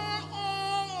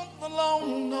all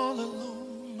alone, all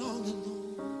alone, all alone.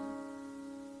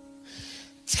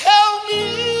 Tell me,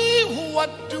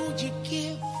 what do you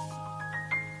give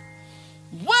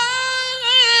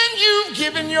when you've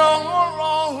given your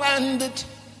all and it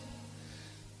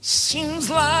seems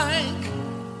like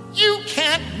you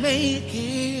can't make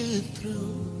it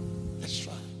through? That's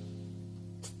right.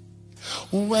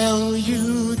 Well,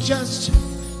 you just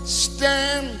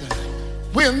stand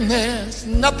when there's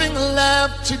nothing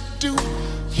left to do.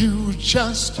 You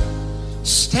just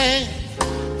stand,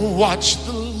 watch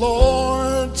the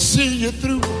Lord see you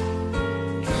through.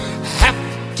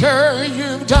 After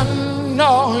you've done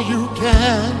all you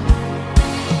can,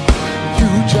 you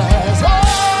just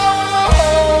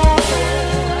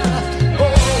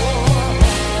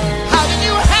how do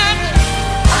you handle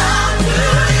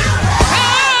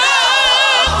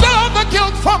the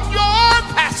guilt from your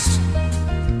past?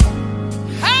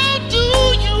 How do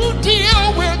you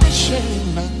deal with the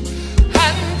shame?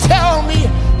 And tell me,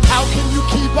 how can you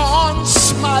keep on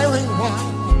smiling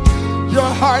while your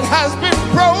heart has been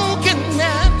broken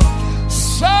and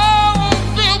so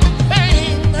filled with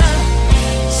pain?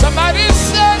 Somebody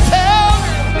said, tell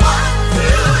me, what do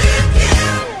you do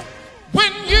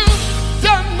when you've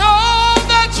done all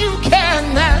that you can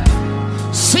and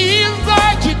seems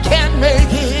like you can't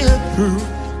make it through?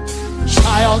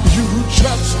 Child, you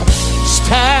just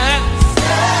stand,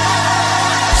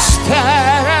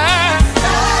 stand,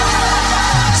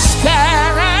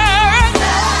 stand.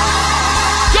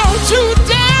 Don't you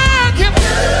dare give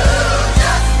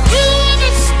through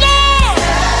the storm,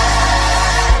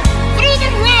 through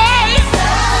the rain,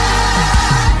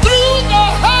 through the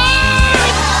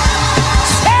hurt.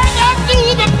 Stand up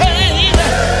through the pain.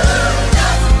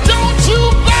 Don't you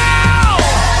bow,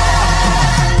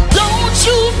 don't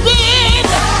you bend,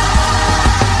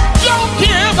 don't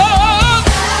give up,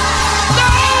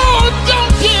 no,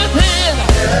 don't give in.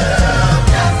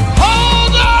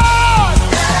 Hold on,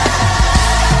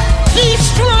 be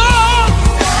strong,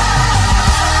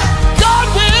 God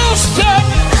will step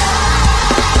in,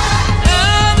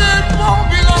 and it won't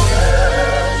be long.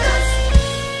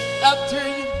 After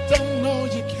you've done all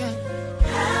you can.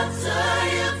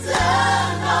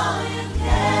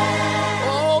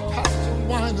 Oh, Pastor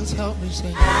Winans, help me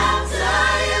sing.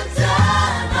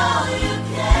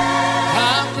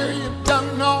 After you've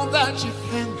done all that you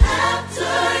can.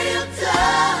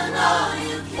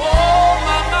 Oh,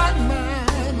 my,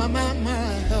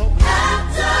 help me.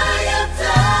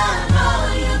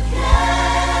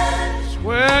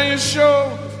 Square your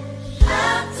shoulders,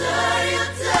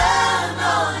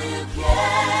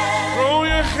 throw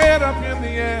your head up in the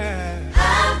air,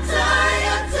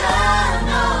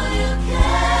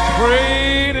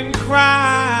 prayed and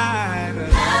cried,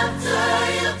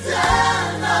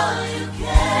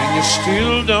 and you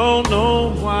still don't know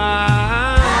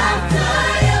why.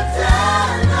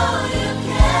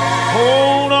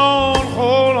 Hold on,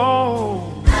 hold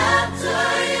on,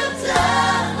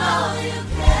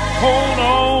 hold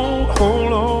on,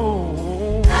 hold on,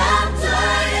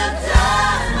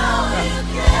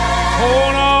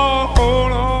 hold on,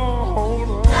 hold on, hold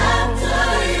on.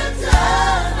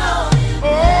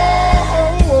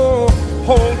 Oh,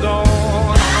 hold on.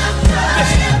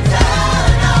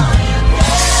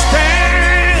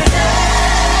 Stand,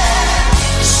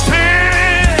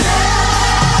 stand,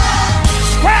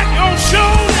 squat your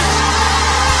shoulders,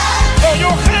 throw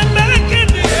your hand back in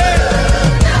the air.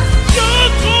 You're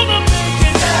gonna make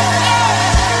it.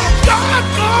 God's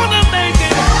gonna make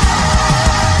it.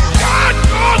 God's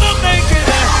gonna make it.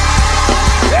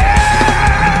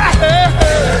 Yeah.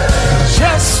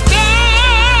 Just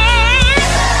stand.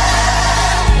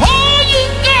 All you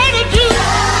gotta do,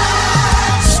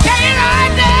 stay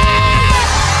right there.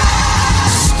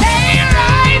 Stay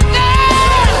right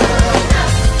there.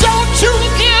 Don't you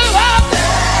give up.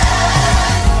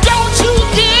 Don't you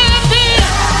give in.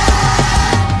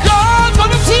 God's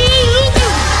gonna see you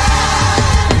through.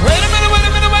 Wait a minute, wait a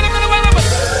minute, wait a minute, wait a minute.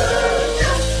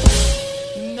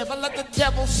 Never let the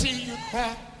devil see you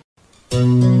cry.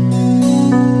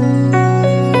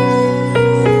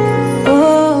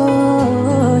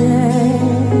 Oh,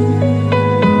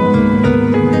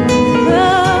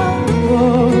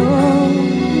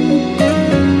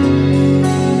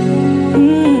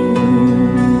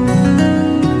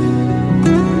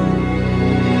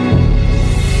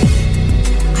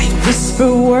 I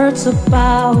whisper words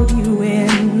about you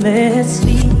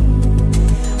endlessly,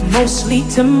 mostly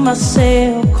to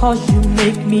myself, 'cause you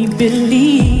make me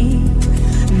believe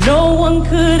no one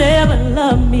could ever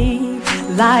love me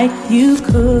like you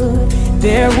could.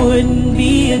 There wouldn't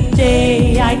be a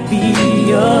day I'd be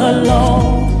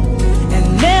alone, and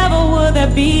never would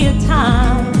there be a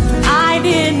time I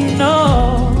didn't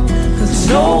know, 'cause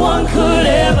no one could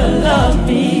ever love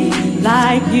me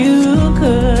like you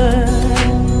could.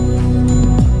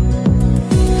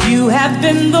 You have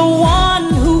been the one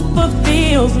who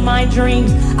fulfills my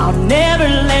dreams. I'll never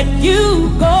let you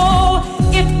go.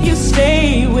 If you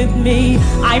stay with me,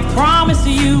 I promise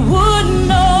you wouldn't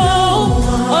know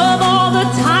of all the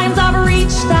times I've reached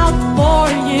reached out for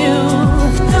you.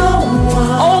 No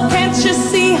one. Oh, can't you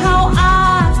see how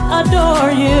I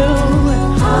adore you?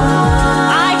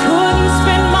 I couldn't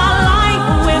spend my life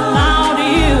without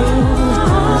you.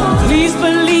 Please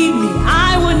believe me,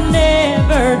 I would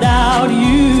never doubt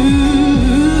you.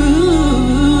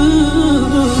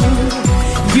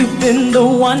 You've been the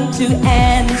one to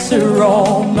answer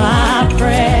all my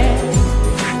prayers.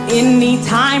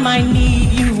 Anytime I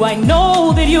need you, I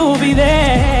know that you'll be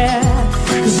there.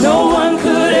 'Cause no one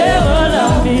could ever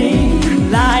love me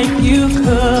like you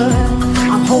could.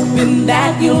 I'm hoping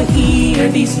that you'll hear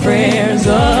these prayers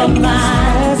of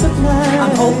mine.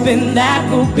 I'm hoping that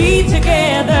we'll be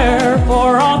together for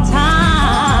all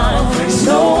time. 'Cause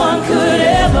no one could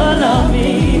ever love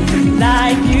me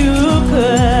like you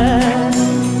could.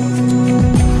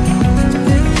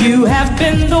 You have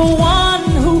been the one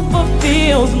who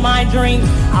fulfills my dream.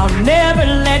 I'll never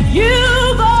let you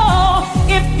go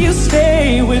if you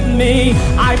stay with me.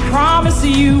 I promise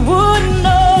you would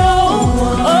know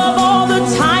of all the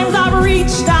times I've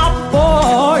reached out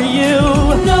for you.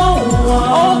 No one.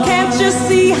 Oh, can't you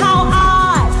see how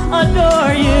I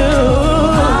adore you?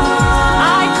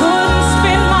 I couldn't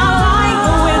spend my life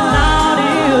without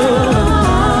you.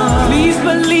 Please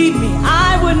believe me,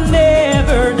 I would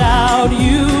never doubt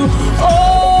you.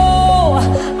 Oh,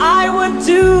 I would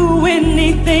do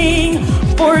anything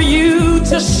for you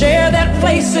to share that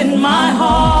place in my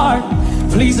heart.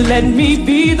 Please let me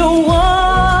be the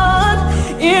one.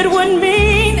 It would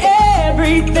mean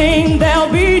everything.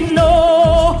 There'll be no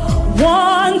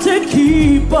one to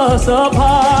keep us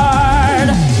apart.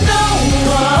 No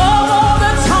one. All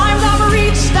the times I've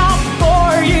reached out for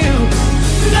you.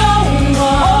 No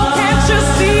one. Oh, can't you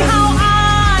see how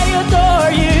I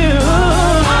adore you?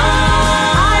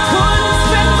 I couldn't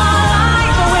spend my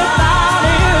life without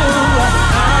you.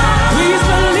 Please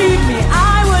believe me,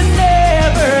 I would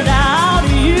never doubt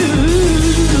you.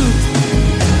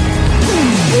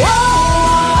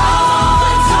 All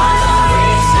the times I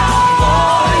reached out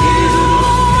for you.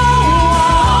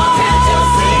 Can't you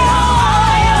see how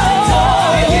I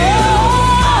adore you?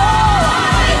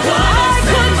 I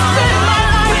couldn't spend my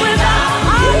life without you.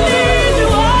 I need you,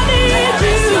 yeah.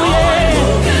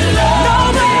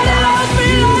 Nobody loves me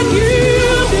like you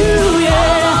do,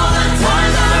 yeah. All the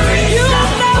times I reached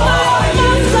out for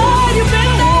you. You've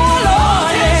been there,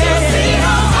 Lord, yeah. Can't you see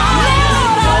how I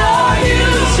adore you?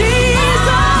 Jesus,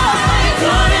 I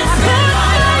couldn't spend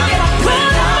my life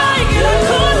without you. I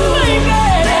couldn't make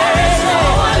it. There is no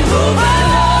one who can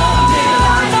love me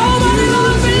like nobody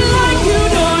loves me like you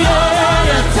do, yeah. All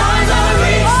the times I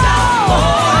reached out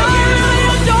for you. I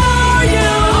adore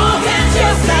you. Can't you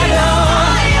see how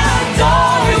I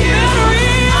adore you? You've been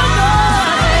real good.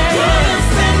 I couldn't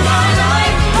spend my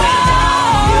life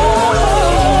without you.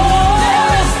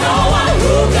 There is no one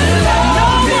who can love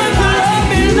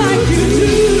me like you do.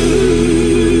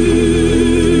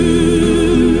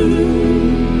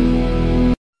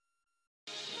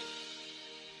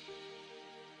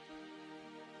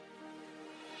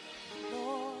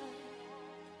 Lord,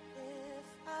 if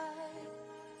I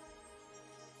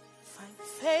find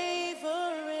favor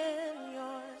in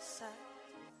your sight,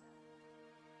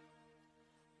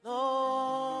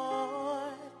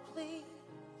 Lord, please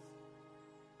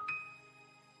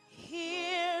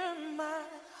hear my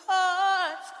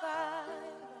heart's cry.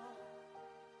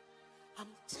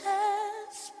 I'm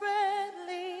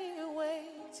desperately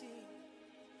waiting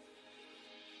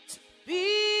to be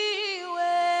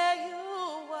where you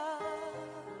are.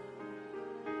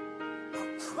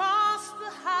 Across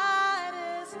the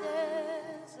hottest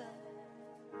desert,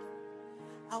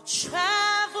 I'll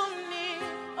travel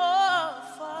near or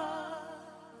far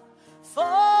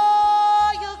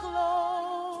for your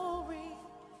glory.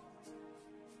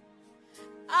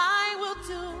 I will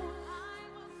do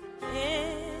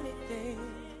anything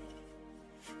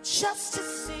just to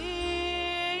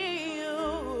see you,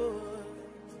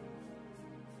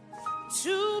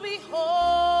 to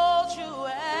behold you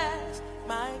as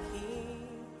my King.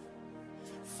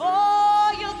 For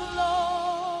your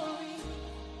glory,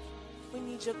 we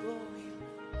need your glory.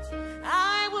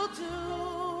 I will do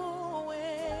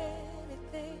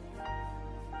anything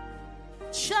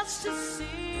just to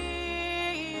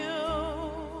see you,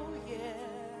 yeah,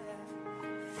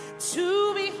 to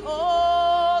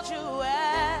behold you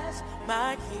as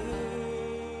my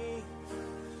King.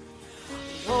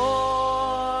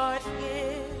 Lord,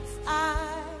 if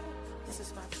I, this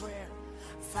is my prayer,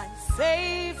 find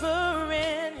favor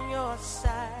in your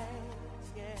sight,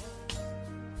 yeah.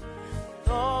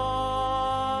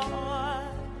 Lord,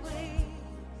 please,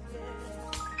 yeah,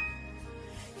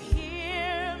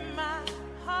 hear my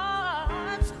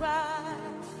heart's cry.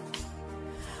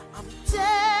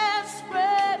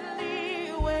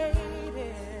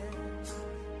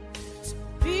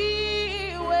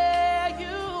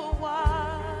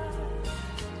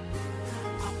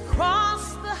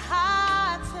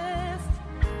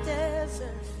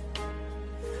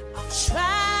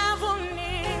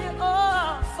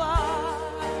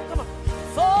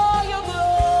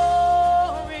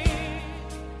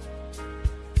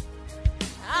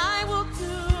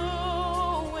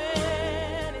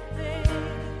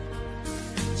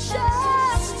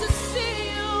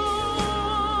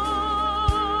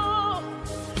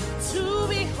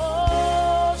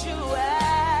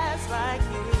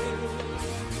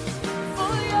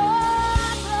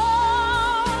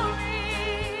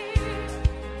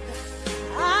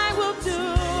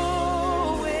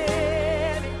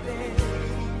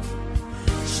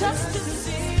 just to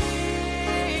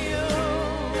see you,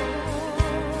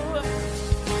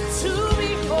 to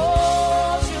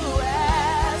behold you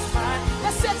as mine.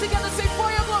 Let's say it together, say for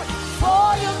your glory, for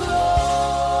your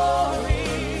glory.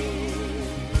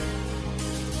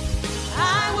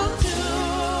 I will do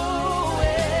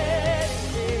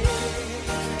anything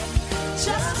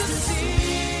just to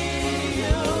see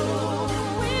you.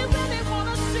 We really want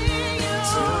to see you.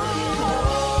 To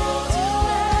behold you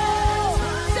as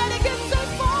mine. Say it again, say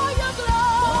for your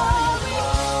glory.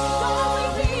 Lord, we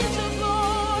need your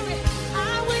glory. I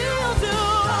will do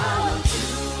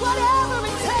whatever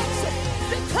it takes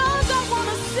because I want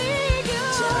to see you.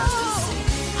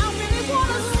 I really want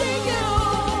to see you.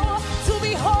 To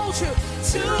behold you.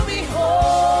 To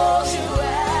behold you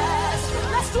as.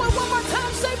 Let's do it one more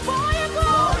time. Say for your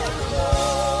glory.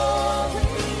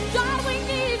 God, we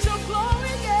need your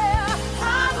glory, yeah. I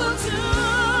will do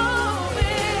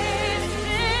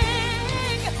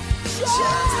anything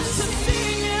just to see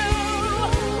you.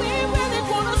 We really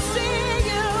want to see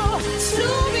you. To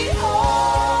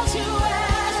behold you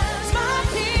as my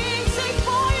King. Say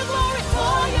for your glory,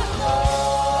 for your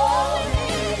glory. We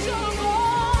need your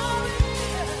glory.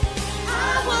 I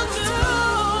will do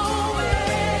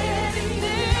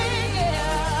anything,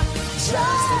 yeah,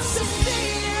 just to see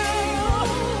you.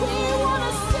 We want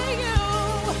to see you.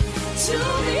 To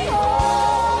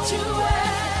behold you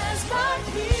as my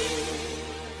King.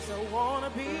 So I want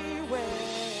to be where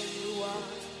you are.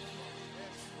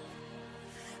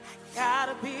 I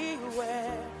gotta be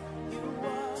where you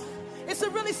are. It's a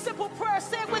really simple prayer.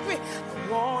 Say it with me. I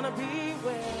want to be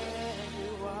where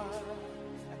you are.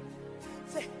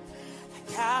 Say, I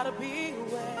gotta be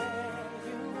where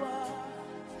you are.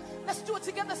 Let's do it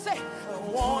together. Say, I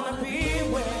wanna be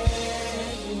where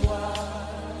you are.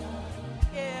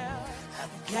 Yeah,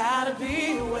 I've gotta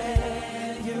be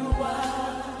where you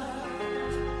are.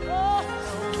 Oh, I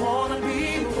wanna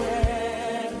be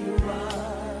where you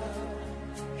are.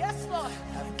 Yes, Lord.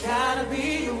 I've gotta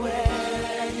be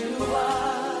where you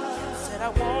are. Said I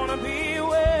wanna be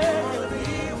where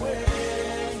you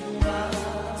are.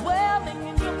 Dwelling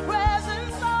in your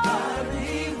presence, Lord. Gotta be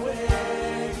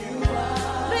where you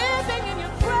are. Living in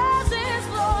your presence,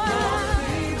 Lord. Gotta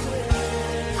be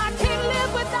where I can't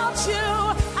live without you.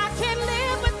 I can't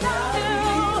live without you.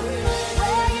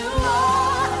 Where you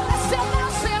are. Let's say it now,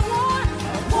 say I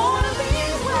wanna be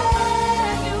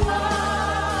where you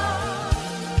are.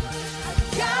 I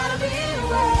gotta be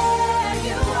where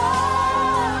you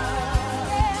are.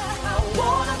 Yeah, I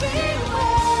wanna be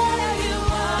where you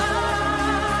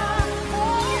are.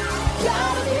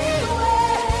 Gotta be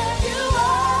where you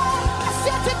are. Let's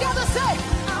say it together, say,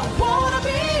 I wanna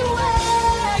be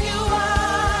where you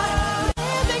are.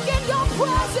 Living in your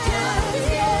presence,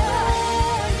 yeah.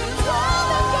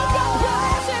 Dwelling in your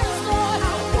presence, Lord. I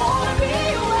wanna be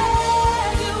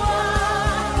where you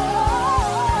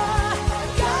are.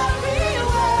 Gotta be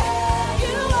where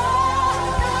you are.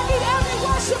 Now I need every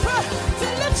worshiper to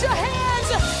lift your hands.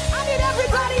 I need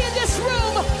everybody in this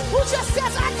room who just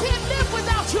says, I can't live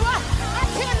without you. I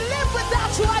can't live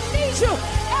without you. I need you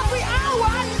every hour.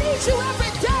 I need you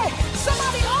every day.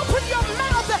 Somebody open your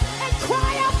mouth and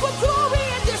cry out for glory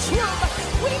in this room.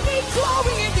 We need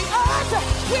glory in the earth.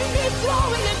 We need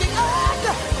glory in the earth.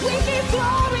 We need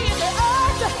glory in the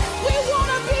earth. We want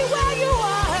to be where you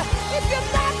are. If you're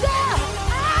not there,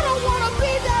 I don't want to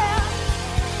be there.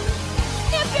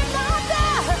 If you're not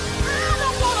there, I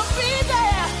don't want to be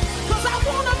there. Because I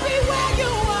want to be where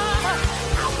you are.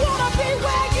 I want to be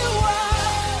where you are.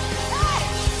 Hey,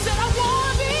 said I want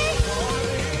to be.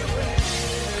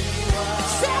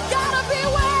 Said I gotta be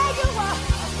where you are.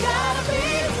 Gotta be.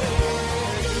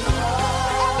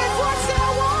 Every voice said I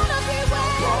want to be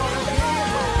where you are.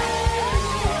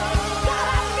 God,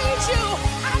 I need you.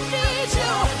 I need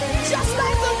you. Just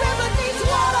like the river needs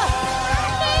water. I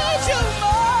need you,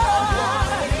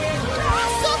 Lord.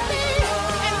 Less of me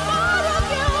and more of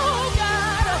you,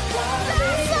 God.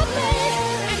 Less of me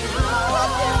and more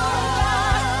of you,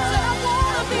 God. Said I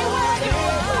want to be where you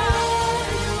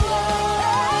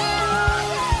are.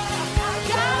 I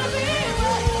gotta be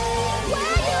where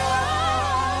you are.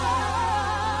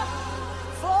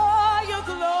 For your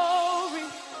glory.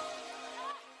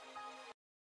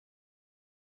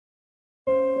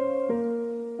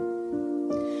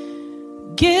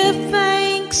 Give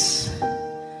thanks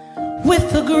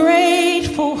with a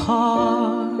grateful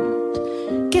heart.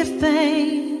 Give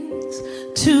thanks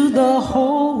to the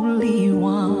Holy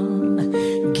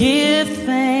One. Give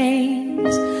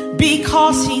thanks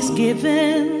because He's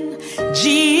given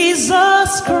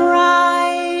Jesus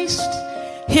Christ,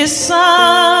 His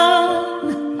Son.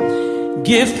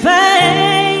 Give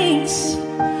thanks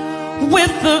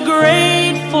a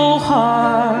grateful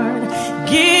heart,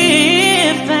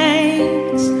 give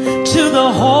thanks to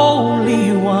the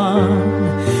Holy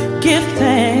One. Give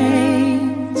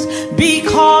thanks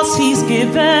because He's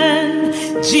given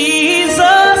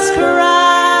Jesus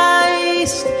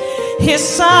Christ, His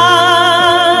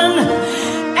Son.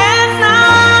 And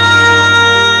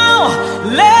now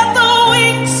let the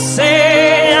weak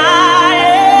say, I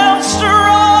am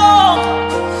strong.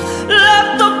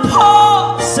 Let the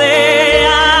poor say,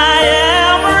 I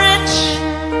am rich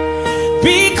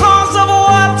because of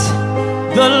what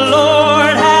the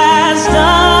Lord has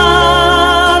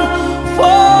done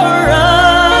for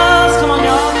us. Come on,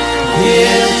 y'all.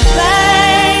 Give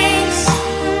thanks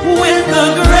with a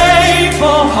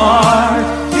grateful heart.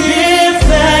 Give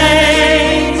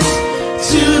thanks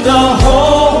to the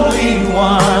Holy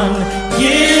One.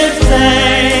 Give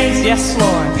thanks, yes,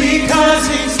 Lord, because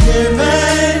He's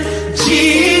given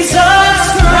Jesus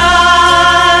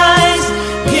Christ,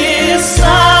 His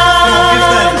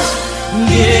Son.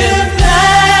 Give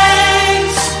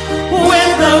thanks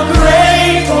with a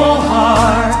grateful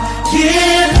heart.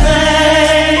 Give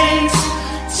thanks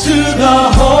to the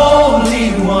Holy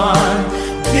One.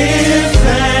 Give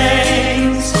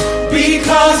thanks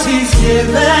because He's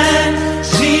given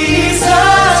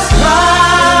Jesus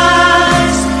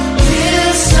Christ,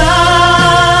 His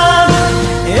Son.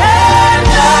 And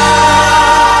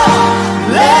now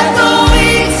let the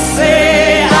weak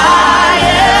say, I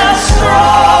am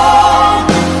strong.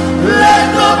 Let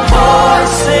the poor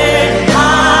say, I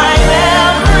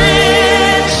am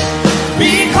rich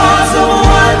because of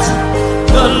what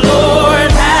the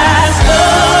Lord has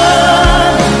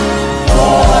done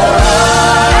for us.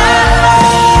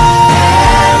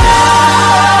 And now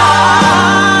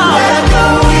let the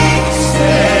weak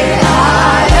say,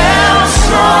 I am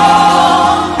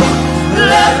strong.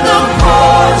 Let the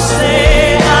poor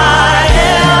say, I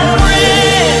am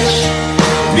rich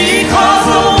because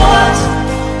of what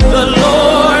the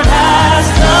Lord has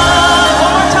done.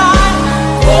 One more time.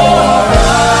 For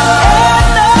us.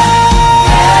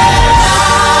 And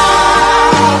now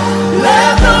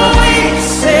let the weak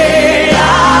say,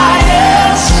 I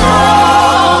am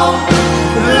strong.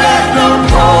 Let the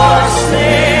poor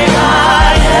say,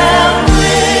 I am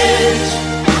rich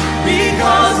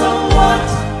because of what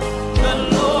the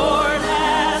Lord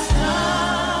has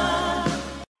done.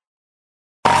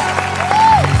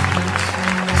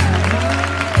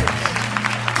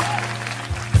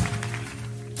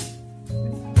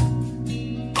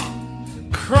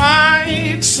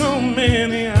 Cried so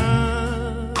many hours,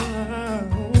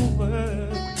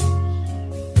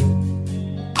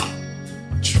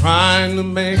 trying to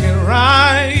make it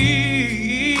right.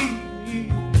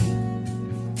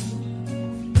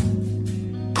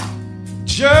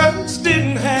 Just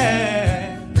didn't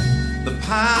have the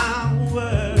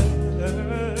power,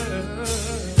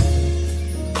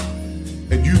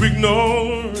 and you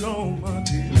ignored all my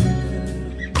tears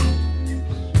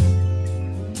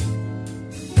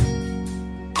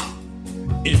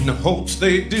in the hopes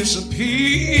they disappear.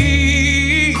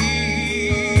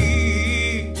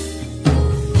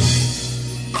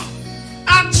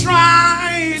 I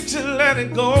tried to let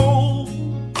it go,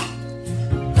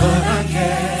 but I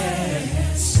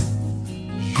guess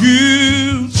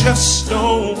you just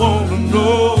don't want to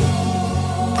know.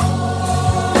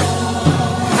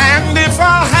 And if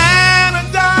I had a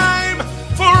dime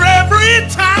for every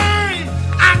time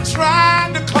I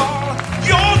tried to call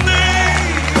your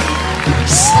name,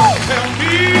 so tell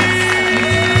me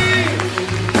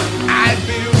I'd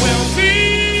be wealthy.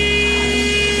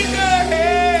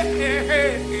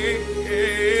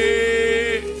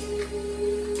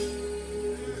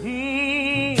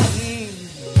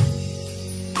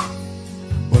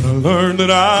 But I learned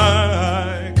that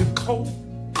I could cope.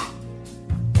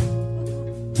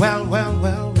 Well,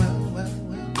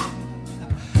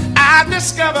 I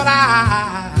discovered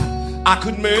I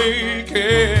could make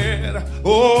it.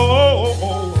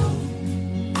 Oh,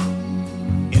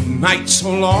 in nights so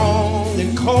long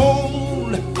and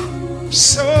cold,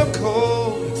 so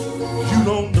cold, you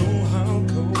don't know how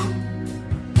cold.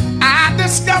 I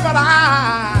discovered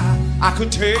I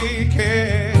could take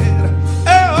it.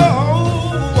 Oh,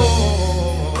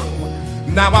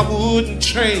 now I wouldn't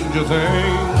change a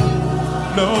thing.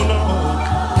 No.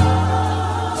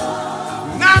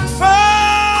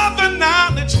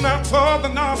 Not for the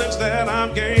knowledge that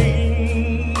I've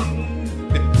gained.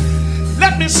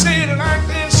 Let me say it like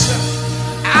this.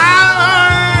 I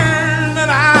learned that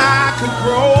I could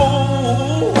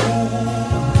grow.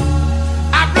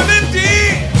 I really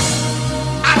did.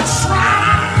 I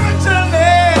tried to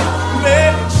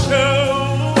let it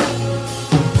show.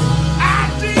 I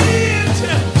did.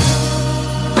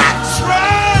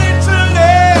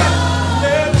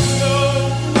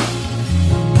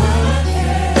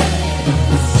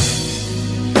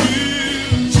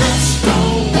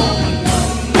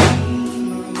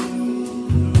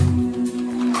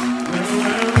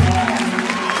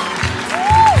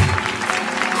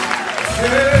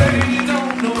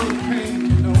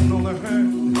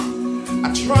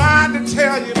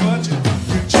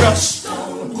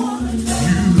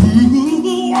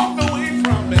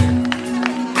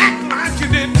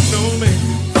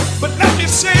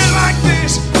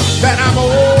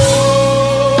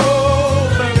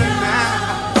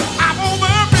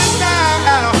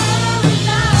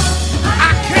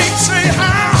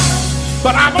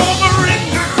 but I'm over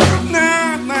it now,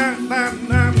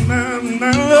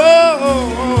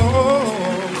 oh.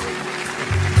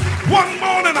 One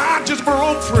morning I just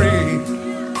broke free.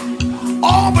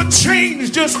 All the chains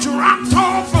just dropped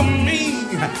off of me.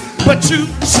 But you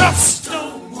just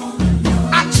don't want to know.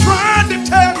 I tried to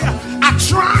tell you, I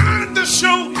tried to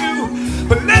show you,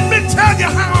 but let me tell you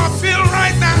how I feel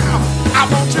right now. I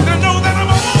want you to know that I'm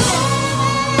over.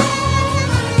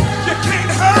 You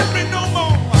can't hurt me no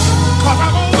more, 'cause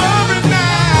I'm over it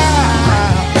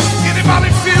now. Anybody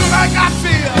feel like I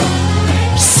feel?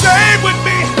 Say with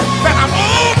me that I'm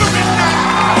over it now.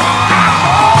 I'm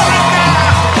over it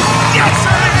now. Yes,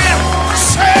 I am.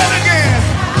 Say it again.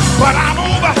 But I'm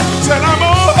over. Said I'm over.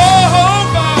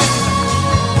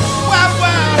 Well,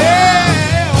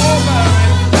 yeah, over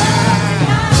it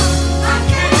now. I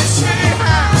can't say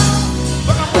how,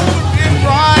 but I'm over it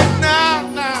right now.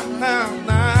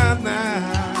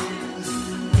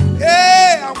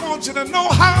 Yeah, I want you to know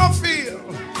how I feel.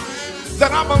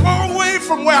 That I'm a long way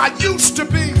from where I used to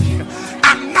be.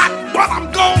 I'm not what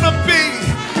I'm gonna be,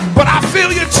 but I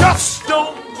feel you just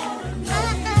don't.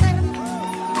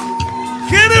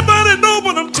 Anybody know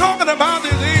what I'm talking about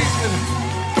this evening?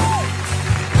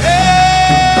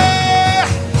 Yeah,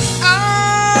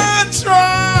 I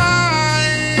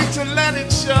tried to let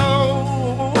it show.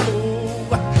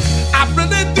 I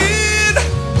really did.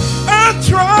 I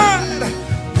tried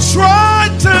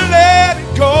to let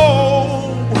it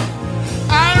go.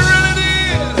 I really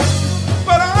did,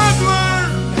 but I've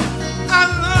learned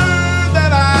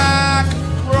that I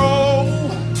could grow.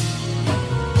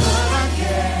 But I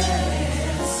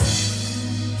guess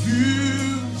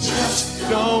you just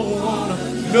don't wanna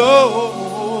know.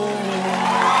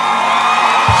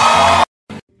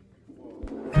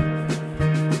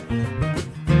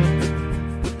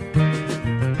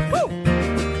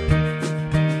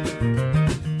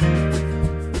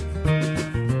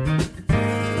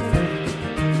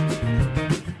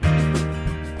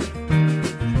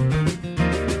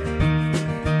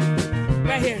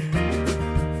 Right here.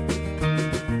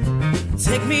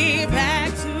 Take me back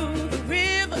to the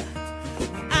river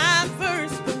I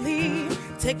first believed.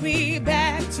 Take me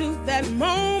back to that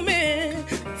moment,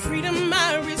 freedom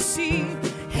I received.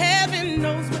 Heaven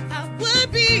knows where I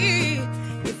would be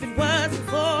if it wasn't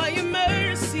for your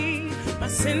mercy. My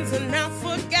sins are now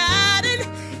forgotten,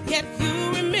 yet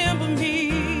you remember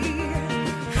me.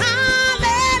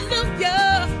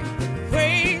 Hallelujah,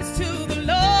 praise to the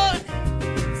Lord,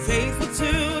 faithful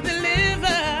to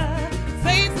deliver,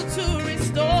 faithful to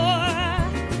restore.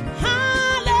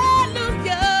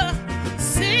 Hallelujah,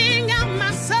 sing out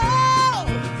my soul,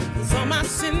 'cause all my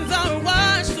sins are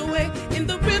washed away in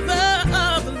the river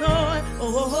of the Lord. Oh,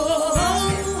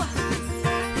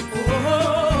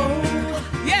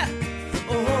 yeah.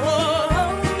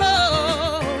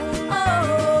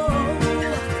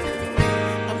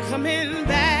 I'm coming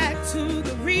back to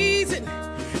the reason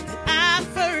that I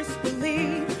first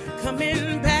believed.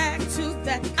 Coming back to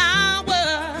that hour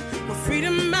where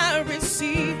freedom I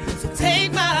received. So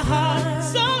take my heart,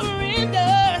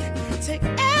 surrender, take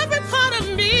every part of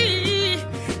me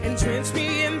and drench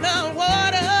me in the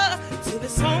water till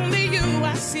it's only you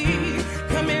I see.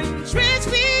 Come and drench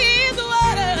me in the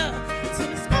water till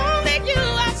it's only you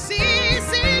I see.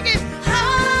 Sing it,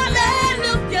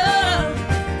 hallelujah,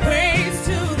 praise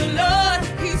to the Lord.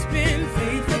 He's been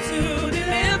faithful to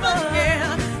deliver, yeah,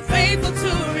 faithful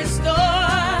to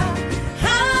restore.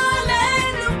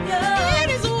 Hallelujah, it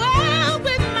is well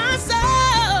with my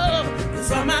soul, 'cause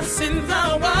all my sins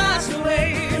are washed away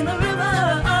in the river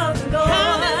of the Lord.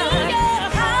 Hallelujah,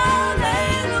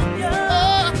 hallelujah,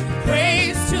 oh,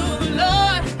 praise to the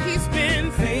Lord. He's been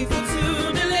faithful to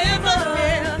deliver,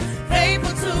 yeah,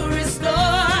 faithful to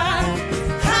restore.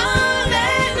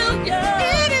 Hallelujah,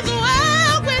 it is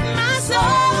well with my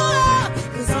soul,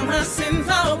 'cause all my sins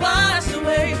are washed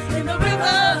away in the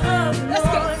river of the Lord. Let's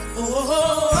go.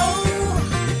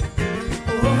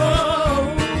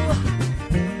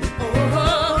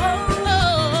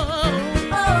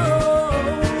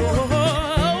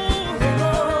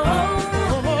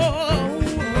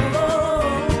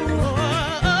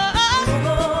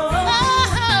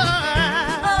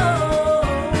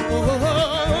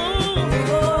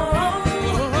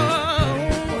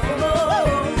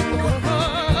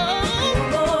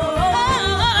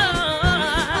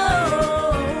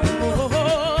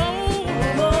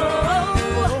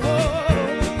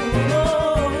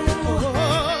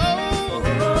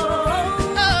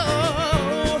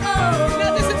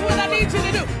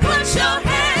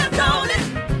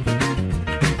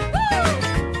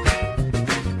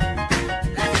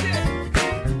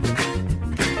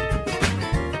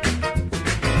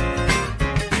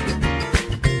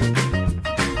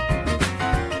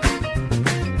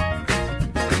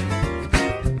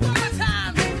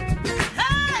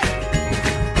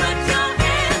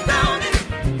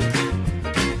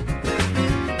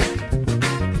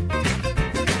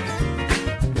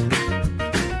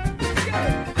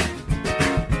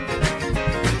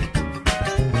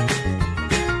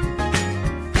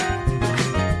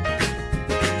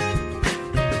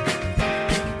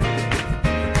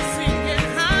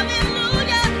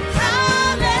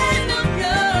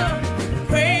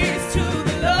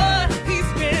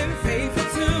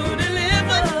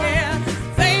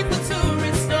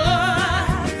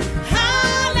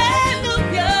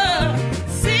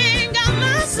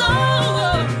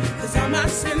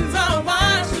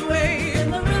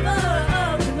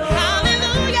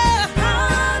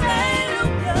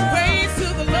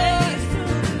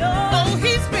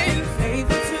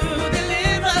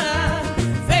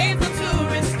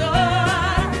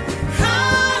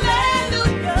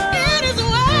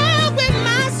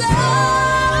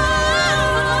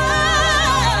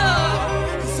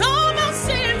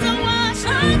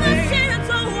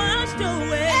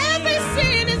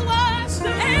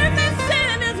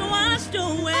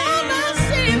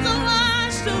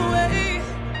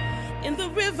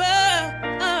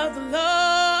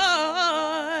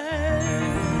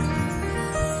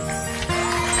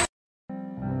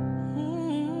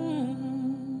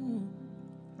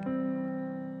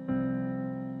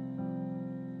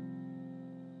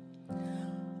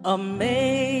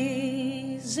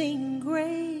 Amazing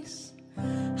grace,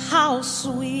 how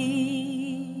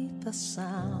sweet the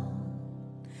sound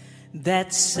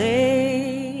that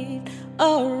saved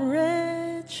a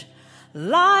wretch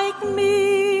like me.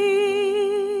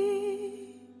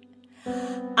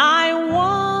 I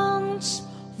once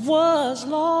was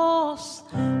lost,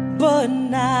 but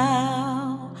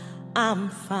now I'm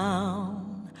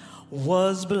found.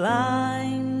 Was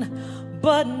blind,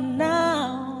 but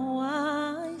now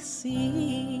I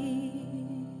see.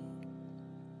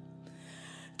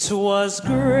 'Twas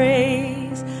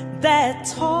grace that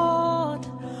taught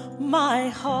my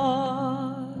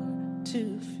heart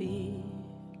to fear,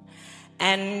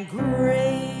 and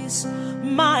grace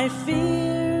my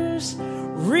fears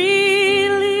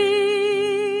relieved.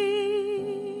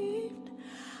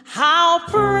 How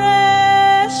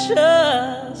precious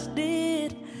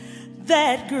did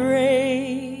that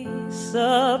grace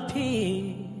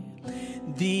appear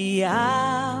the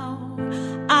hour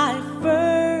I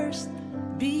first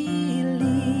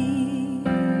believed.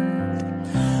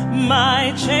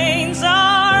 My chains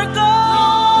are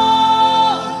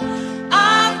gone,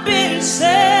 I've been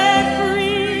set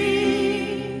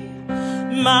free.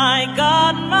 My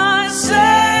God, my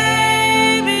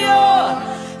Savior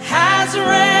has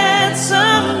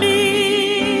ransomed me.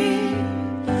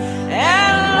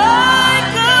 And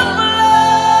like a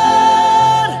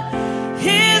flood,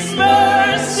 His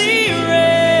mercy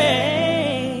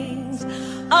reigns,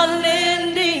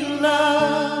 unending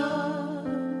love,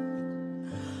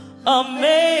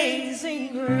 amazing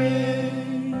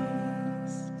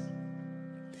grace.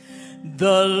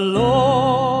 The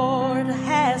Lord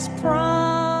has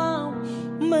promised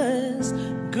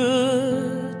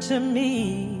good to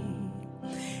me.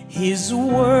 His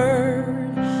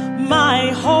word my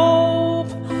hope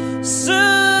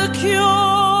secures.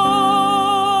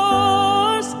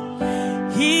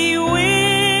 He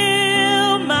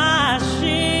will my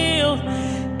shield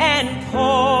and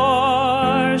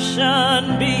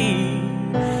portion be,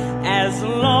 as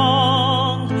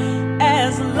long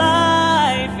as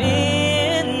life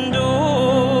endures.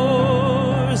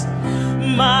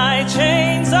 My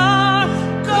chains are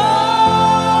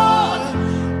gone,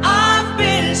 I've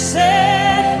been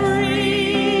set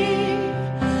free.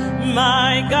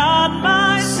 My God,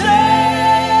 my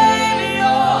Savior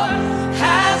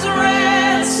has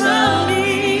ransomed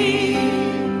me.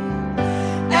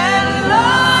 And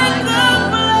like the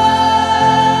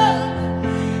blood,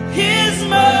 His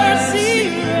mercy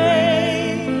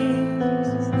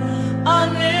reigns,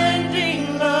 unending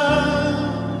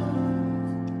love,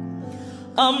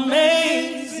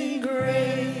 amazing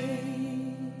grace.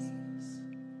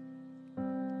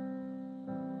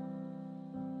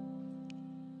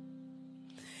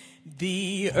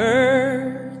 The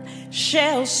earth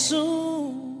shall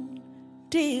soon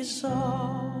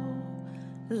dissolve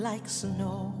like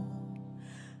snow.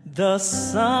 The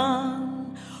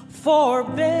sun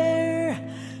forbear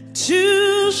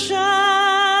to shine,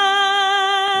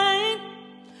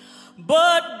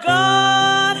 but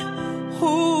God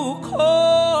who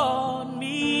called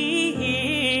me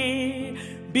here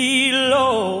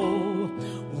below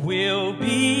will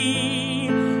be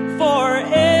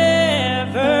forever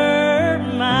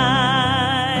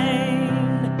mine,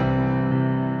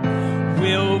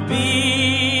 will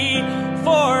be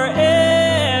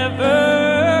forever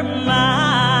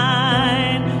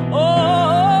mine.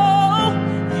 Oh,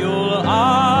 you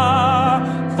are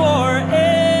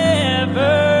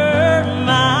forever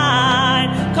mine.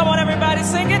 Come on, everybody,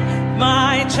 sing it.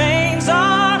 My chains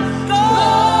are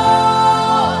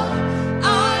gone,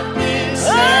 I've been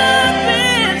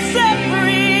set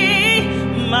free.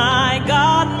 My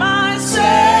God, my Savior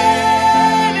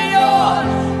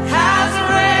has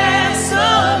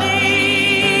ransomed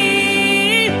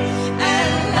me.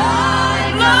 And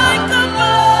like the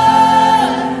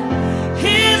blood,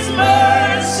 His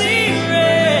mercy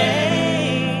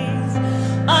reigns,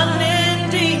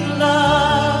 unending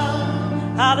love.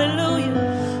 Hallelujah.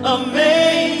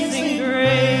 Amazing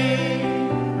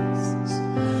grace,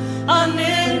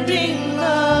 unending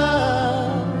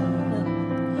love,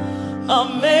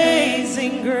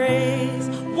 amazing grace.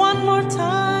 One more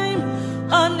time,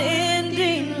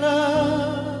 unending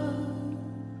love,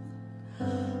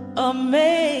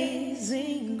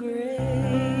 amazing grace.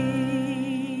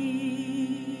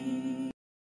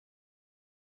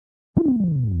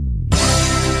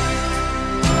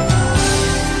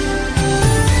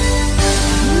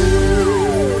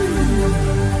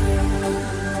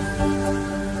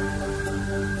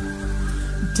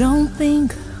 Don't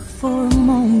think for a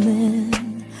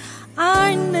moment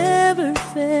I never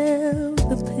felt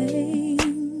the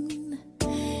pain.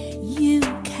 You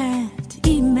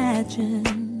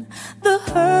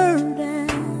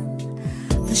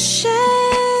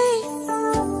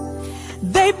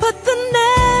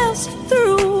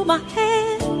my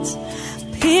hands,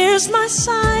 pierced my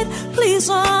side. Please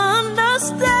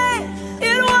understand,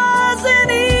 it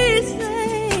wasn't easy,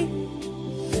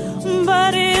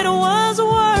 but it was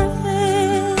worth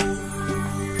it.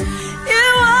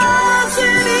 It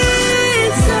wasn't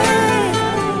easy.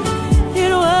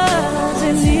 It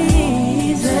wasn't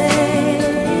easy.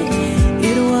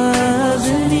 It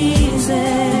wasn't easy,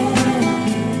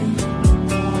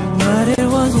 but it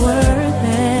was worth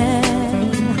it.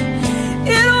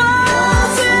 It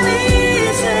wasn't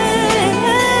easy.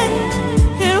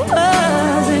 It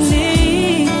wasn't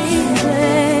easy.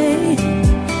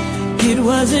 It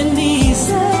wasn't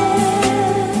easy,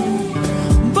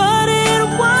 but it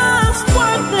was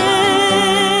worth it.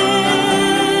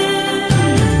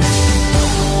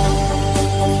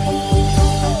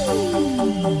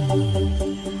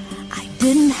 I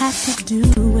didn't have to do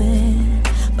it,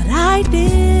 but I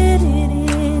did it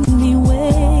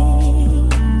anyway.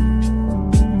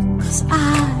 'Cause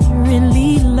I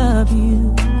really love you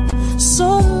so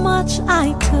much, I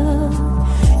took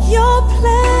your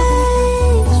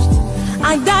place.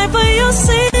 I died for your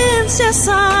sins, yes,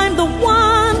 I'm the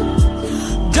one.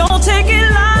 Don't take it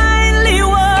lightly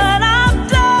what I've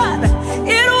done.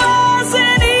 It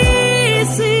wasn't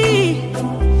easy,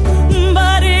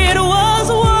 but it was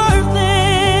worth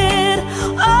it.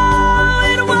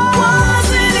 Oh, it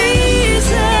wasn't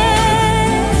easy.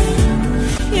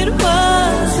 It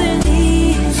wasn't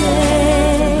easy.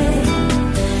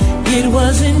 It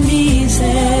wasn't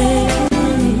easy,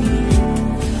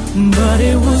 but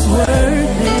it was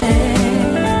worth it.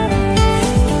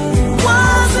 It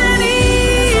wasn't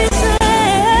easy.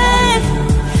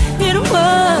 It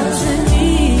wasn't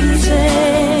easy.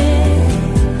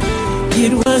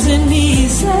 It wasn't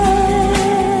easy,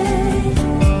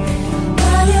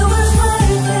 but it was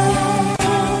worth it.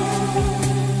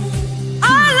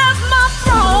 I left my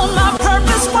throne, my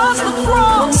purpose was the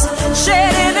cross,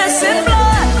 shed innocent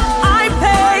blood, I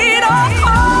paid a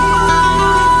cost.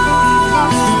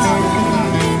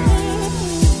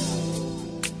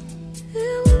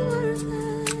 It was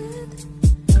worth it.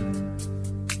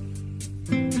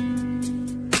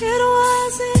 It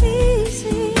wasn't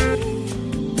easy.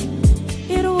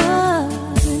 It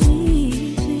wasn't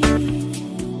easy.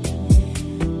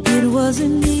 It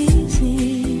wasn't easy,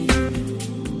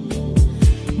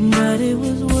 but it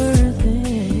was worth it.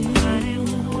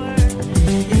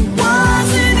 It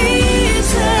wasn't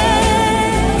easy.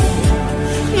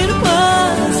 It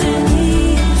wasn't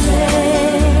easy.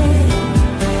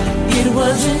 It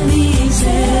wasn't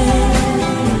easy,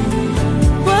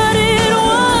 but it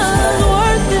was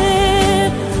worth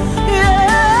it.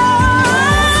 Yeah.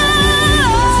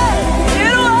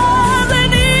 It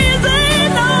wasn't easy.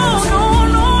 No, no,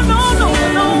 no, no, no,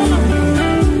 no.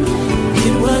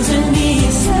 It wasn't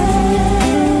easy,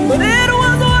 but it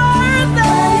was worth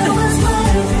it.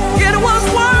 It was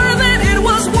worth it. It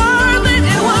was worth it.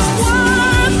 It was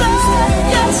worth it.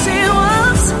 Yes, it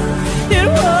was. It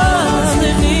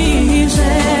wasn't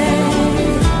easy.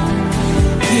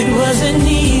 It wasn't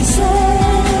easy,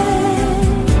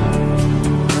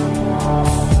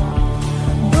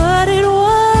 but it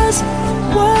was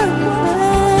worth it.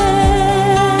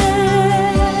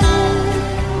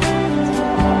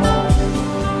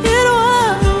 It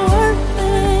was worth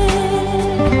it.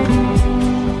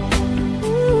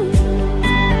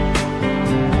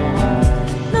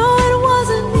 No, it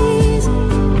wasn't easy.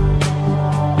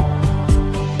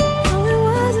 No, it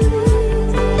wasn't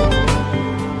easy,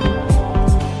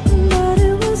 but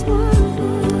it was worth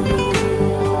it.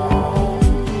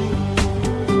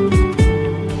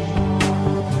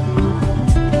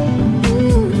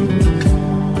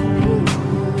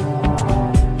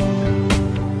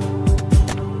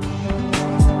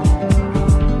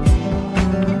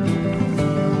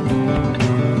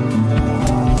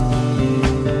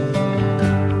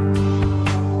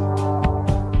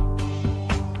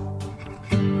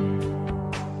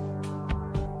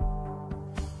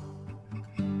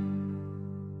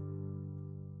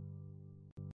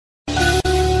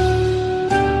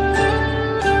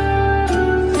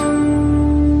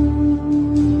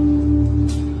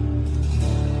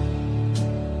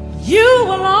 You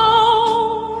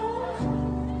alone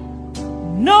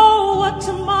know what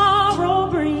tomorrow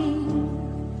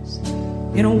brings,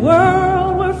 in a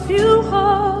world where few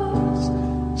hearts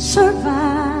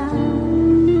survive.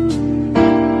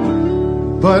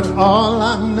 But all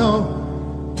I know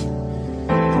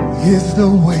is the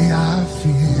way I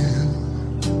feel.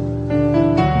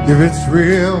 If it's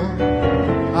real,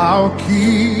 I'll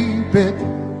keep it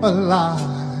alive.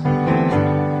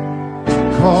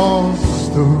 'Cause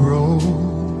the road,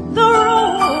 The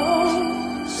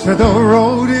road said the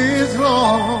road is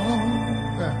long.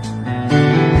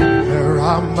 There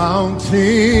are mountains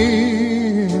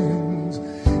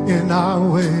in our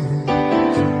way,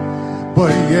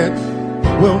 but yet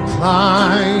we'll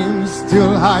climb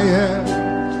still higher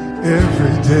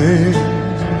every day.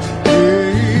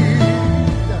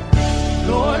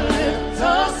 Lord, lift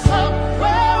us up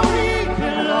where we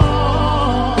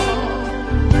belong,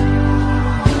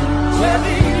 where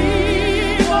the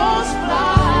eagles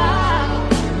fly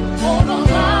on a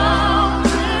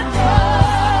mountain high.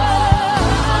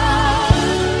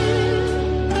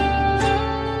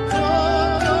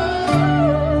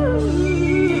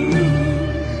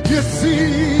 You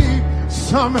see,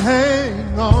 some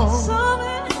hang on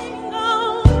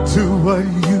to what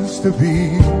used to be,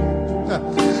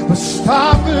 but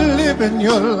stop living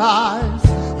your life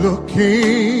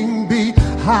looking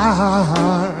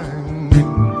behind.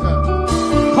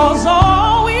 'Cause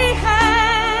all we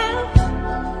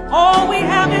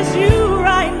have is you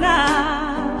right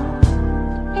now,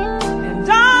 and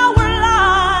our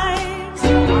lives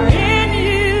are in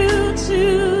you to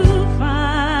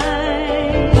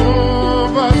find.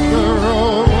 Oh, but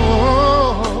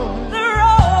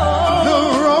the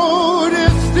road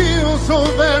is still so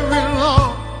very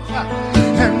long,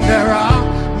 and there are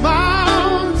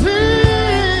mountains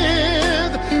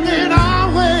in our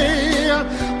way,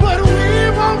 but we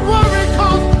won't worry,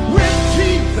 'cause with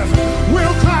Jesus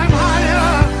we'll climb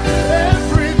higher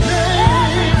every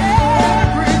day,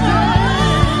 every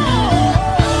day.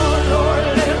 Lord,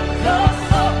 lift us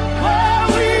up where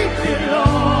we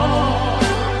belong,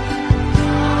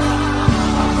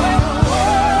 where the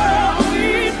world we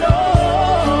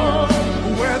know.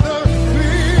 Where the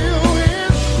field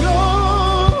is yours.